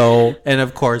 So, and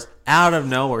of course, out of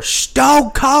nowhere,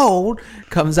 Stone Cold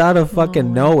comes out of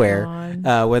fucking nowhere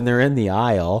when they're in the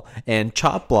aisle and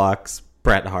chop blocks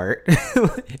Bret Hart.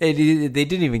 They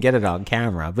didn't even get it on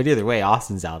camera, but either way,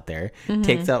 Austin's out there,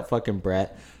 takes out fucking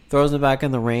Bret, throws him back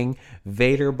in the ring.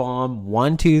 Vader bomb,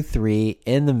 1, 2, 3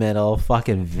 in the middle.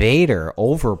 Fucking Vader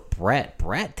over Bret.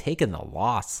 Bret taking the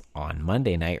loss on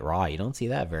Monday Night Raw. You don't see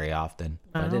that very often,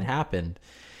 but it happened.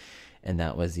 And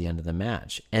that was the end of the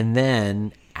match. And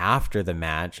then after the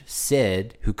match,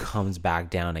 Sid, who comes back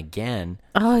down again,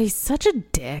 Oh, he's such a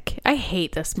dick. I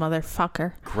hate this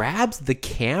motherfucker. grabs the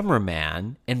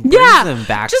cameraman and brings him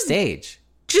backstage.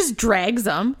 Just drags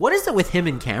him. What is it with him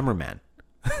and cameraman?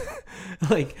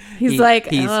 Like He's like,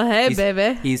 "Oh, hey,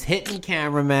 baby." He's hitting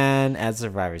cameraman at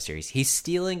Survivor Series. He's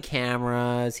stealing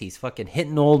cameras. He's fucking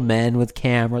hitting old men with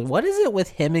cameras. What is it with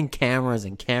him and cameras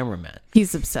and cameraman?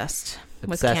 He's obsessed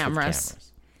with Obsessed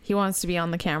cameras. He wants to be on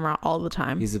the camera all the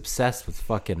time. He's obsessed with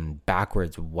fucking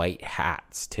backwards white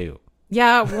hats too.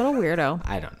 Yeah, what a weirdo.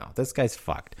 I don't know. This guy's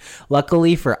fucked.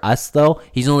 Luckily for us, though,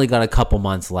 he's only got a couple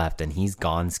months left, and he's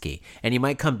gonski. And he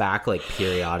might come back like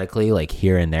periodically, like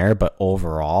here and there, but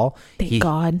overall, Thank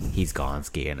God. he's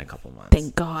gonski in a couple months.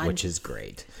 Thank God. Which is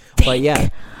great. But yeah,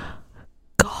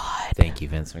 God. thank you,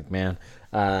 Vince McMahon.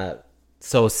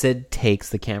 So Sid takes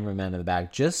the cameraman in the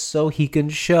back just so he can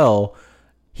show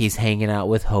he's hanging out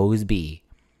with Hose B.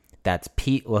 That's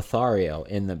Pete Lothario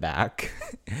in the back.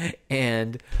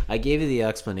 And I gave you the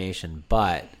explanation,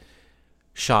 but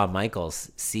Shawn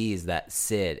Michaels sees that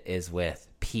Sid is with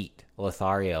Pete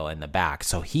Lothario in the back.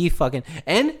 So he fucking...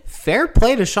 And fair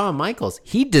play to Shawn Michaels.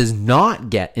 He does not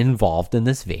get involved in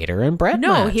this Vader and Bret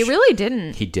No, match. he really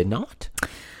didn't. He did not.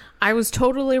 I was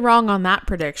totally wrong on that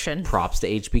prediction. Props to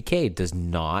HBK. Does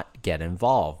not get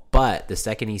involved. But the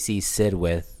second he sees Sid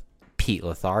with Pete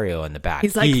Lothario in the back,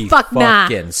 he's like, he fuck nah.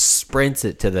 fucking sprints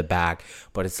it to the back.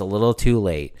 But it's a little too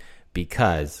late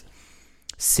because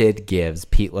Sid gives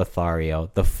Pete Lothario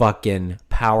the fucking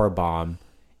power bomb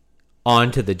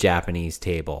onto the Japanese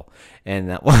table.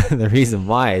 And the reason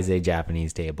why I say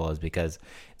Japanese table is because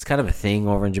it's kind of a thing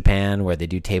over in Japan where they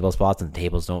do table spots and the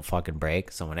tables don't fucking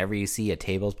break. So whenever you see a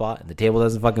table spot and the table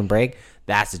doesn't fucking break,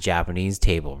 that's a Japanese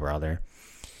table, brother.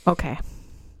 Okay.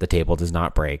 The table does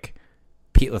not break.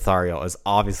 Pete Lothario is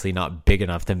obviously not big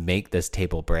enough to make this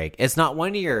table break. It's not one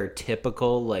of your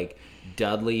typical, like,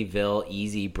 Dudleyville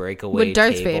easy breakaway Would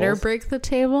Darth tables. Vader break the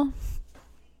table?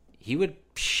 He would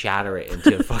shatter it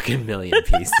into a fucking million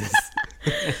pieces.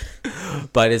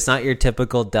 But it's not your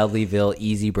typical Dudleyville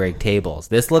easy break tables.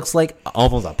 This looks like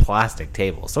almost a plastic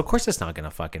table. So, of course, it's not going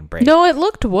to fucking break. No, it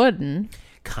looked wooden.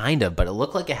 Kind of, but it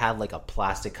looked like it had like a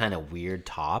plastic kind of weird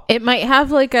top. It might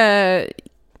have like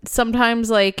sometimes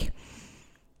like,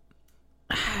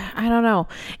 I don't know.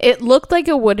 It looked like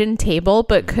a wooden table,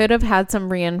 but could have had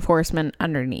some reinforcement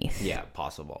underneath. Yeah,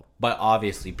 possible. But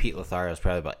obviously, Pete Lothario is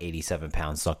probably about 87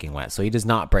 pounds soaking wet, so he does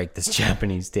not break this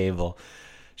Japanese table.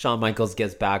 Shawn Michaels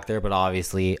gets back there, but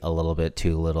obviously a little bit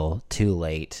too little, too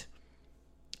late.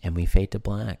 And we fade to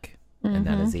black. Mm-hmm. And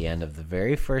that is the end of the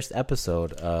very first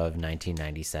episode of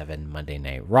 1997 Monday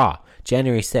Night Raw.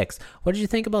 January 6th. What did you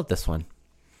think about this one?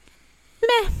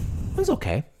 Meh. It was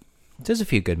okay. There's a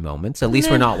few good moments. At least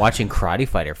we're not watching Karate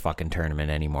Fighter fucking tournament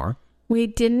anymore. We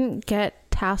didn't get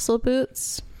tassel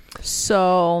boots,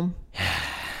 so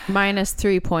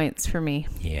 -3 points for me.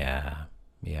 Yeah,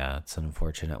 it's an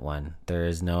unfortunate one. There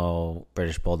is no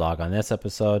British Bulldog on this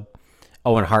episode.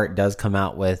 Owen Hart does come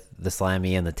out with the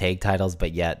Slammy and the tag titles,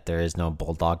 but yet there is no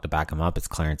Bulldog to back him up. It's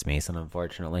Clarence Mason,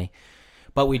 unfortunately.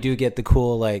 But we do get the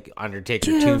cool, like,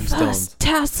 Undertaker tombstones. Give us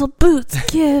tassel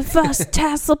boots. Give us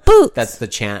tassel boots. That's the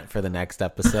chant for the next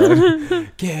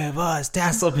episode. Give us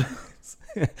tassel boots.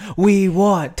 We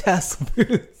want tassel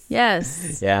boots.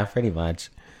 Yes. Yeah, pretty much.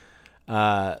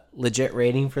 Legit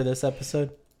rating for this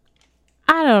episode?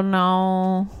 I don't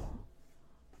know.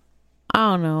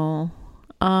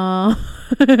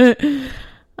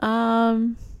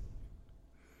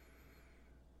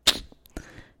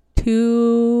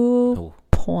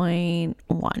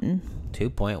 2.1.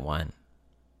 2.1.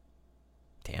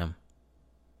 Damn.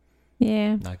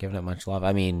 Yeah. Not giving it much love.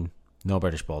 I mean, no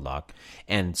British Bulldog.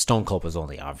 And Stone Cold was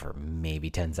only on for maybe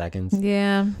 10 seconds.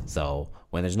 Yeah. So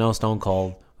when there's no Stone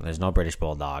Cold, when there's no British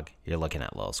Bulldog, you're looking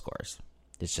at low scores.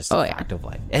 It's just a fact of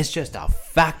life. It's just a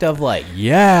fact of life.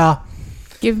 Yeah.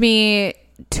 Give me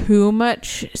too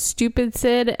much stupid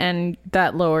Sid and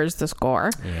that lowers the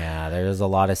score. Yeah, there's a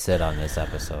lot of Sid on this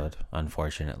episode,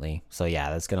 unfortunately. So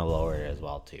yeah, that's going to lower it as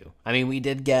well too. I mean, we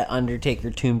did get Undertaker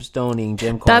tombstoning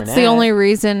Jim Cornette. That's the only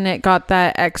reason it got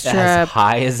that extra, as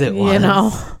high as it was. You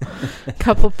know,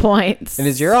 couple points. And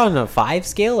is you're on a 5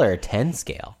 scale or a 10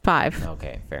 scale? 5.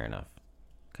 Okay, fair enough.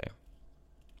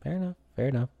 Fair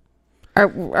enough.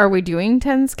 Are we doing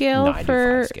 10 scale? No, I do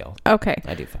 5 scale. Okay.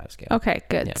 I do 5 scale. Okay,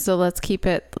 good. Yeah. So let's keep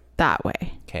it that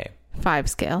way. Okay. 5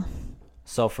 scale.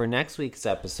 So for next week's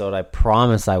episode, I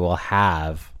promise I will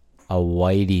have a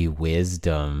Whitey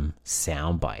Wisdom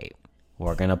soundbite.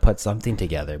 We're going to put something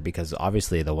together because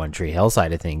obviously the One Tree Hill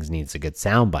side of things needs a good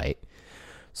soundbite.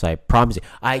 So I promise you,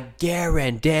 I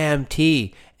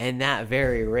guarantee in that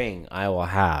very ring I will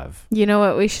have. You know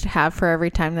what we should have for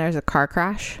every time there's a car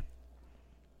crash?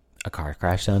 A car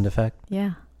crash sound effect?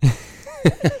 Yeah.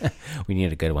 We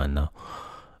need a good one, though.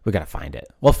 We got to find it.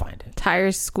 We'll find it.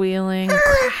 Tires squealing.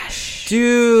 Crash.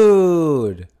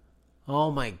 Dude. Oh,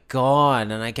 my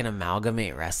God. And I can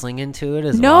amalgamate wrestling into it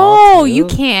as well, No, too? you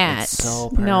can't. It's so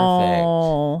perfect.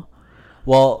 No.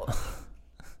 Well,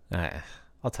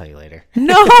 I'll tell you later.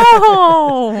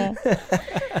 No.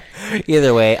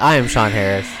 Either way, I am Sean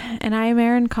Harris. And I am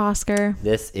Aaron Kosker.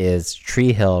 This is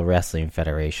Tree Hill Wrestling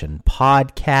Federation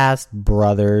podcast,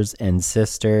 brothers and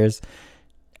sisters,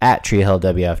 at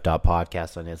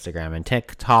treehillwf.podcast on Instagram and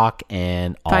TikTok,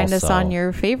 and Find also us on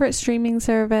your favorite streaming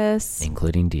service,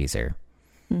 including Deezer,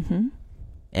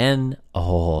 and a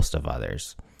whole host of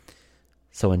others.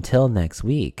 So until next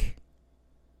week,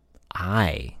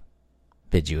 I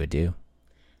bid you adieu.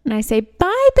 And I say,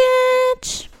 bye,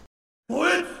 bitch.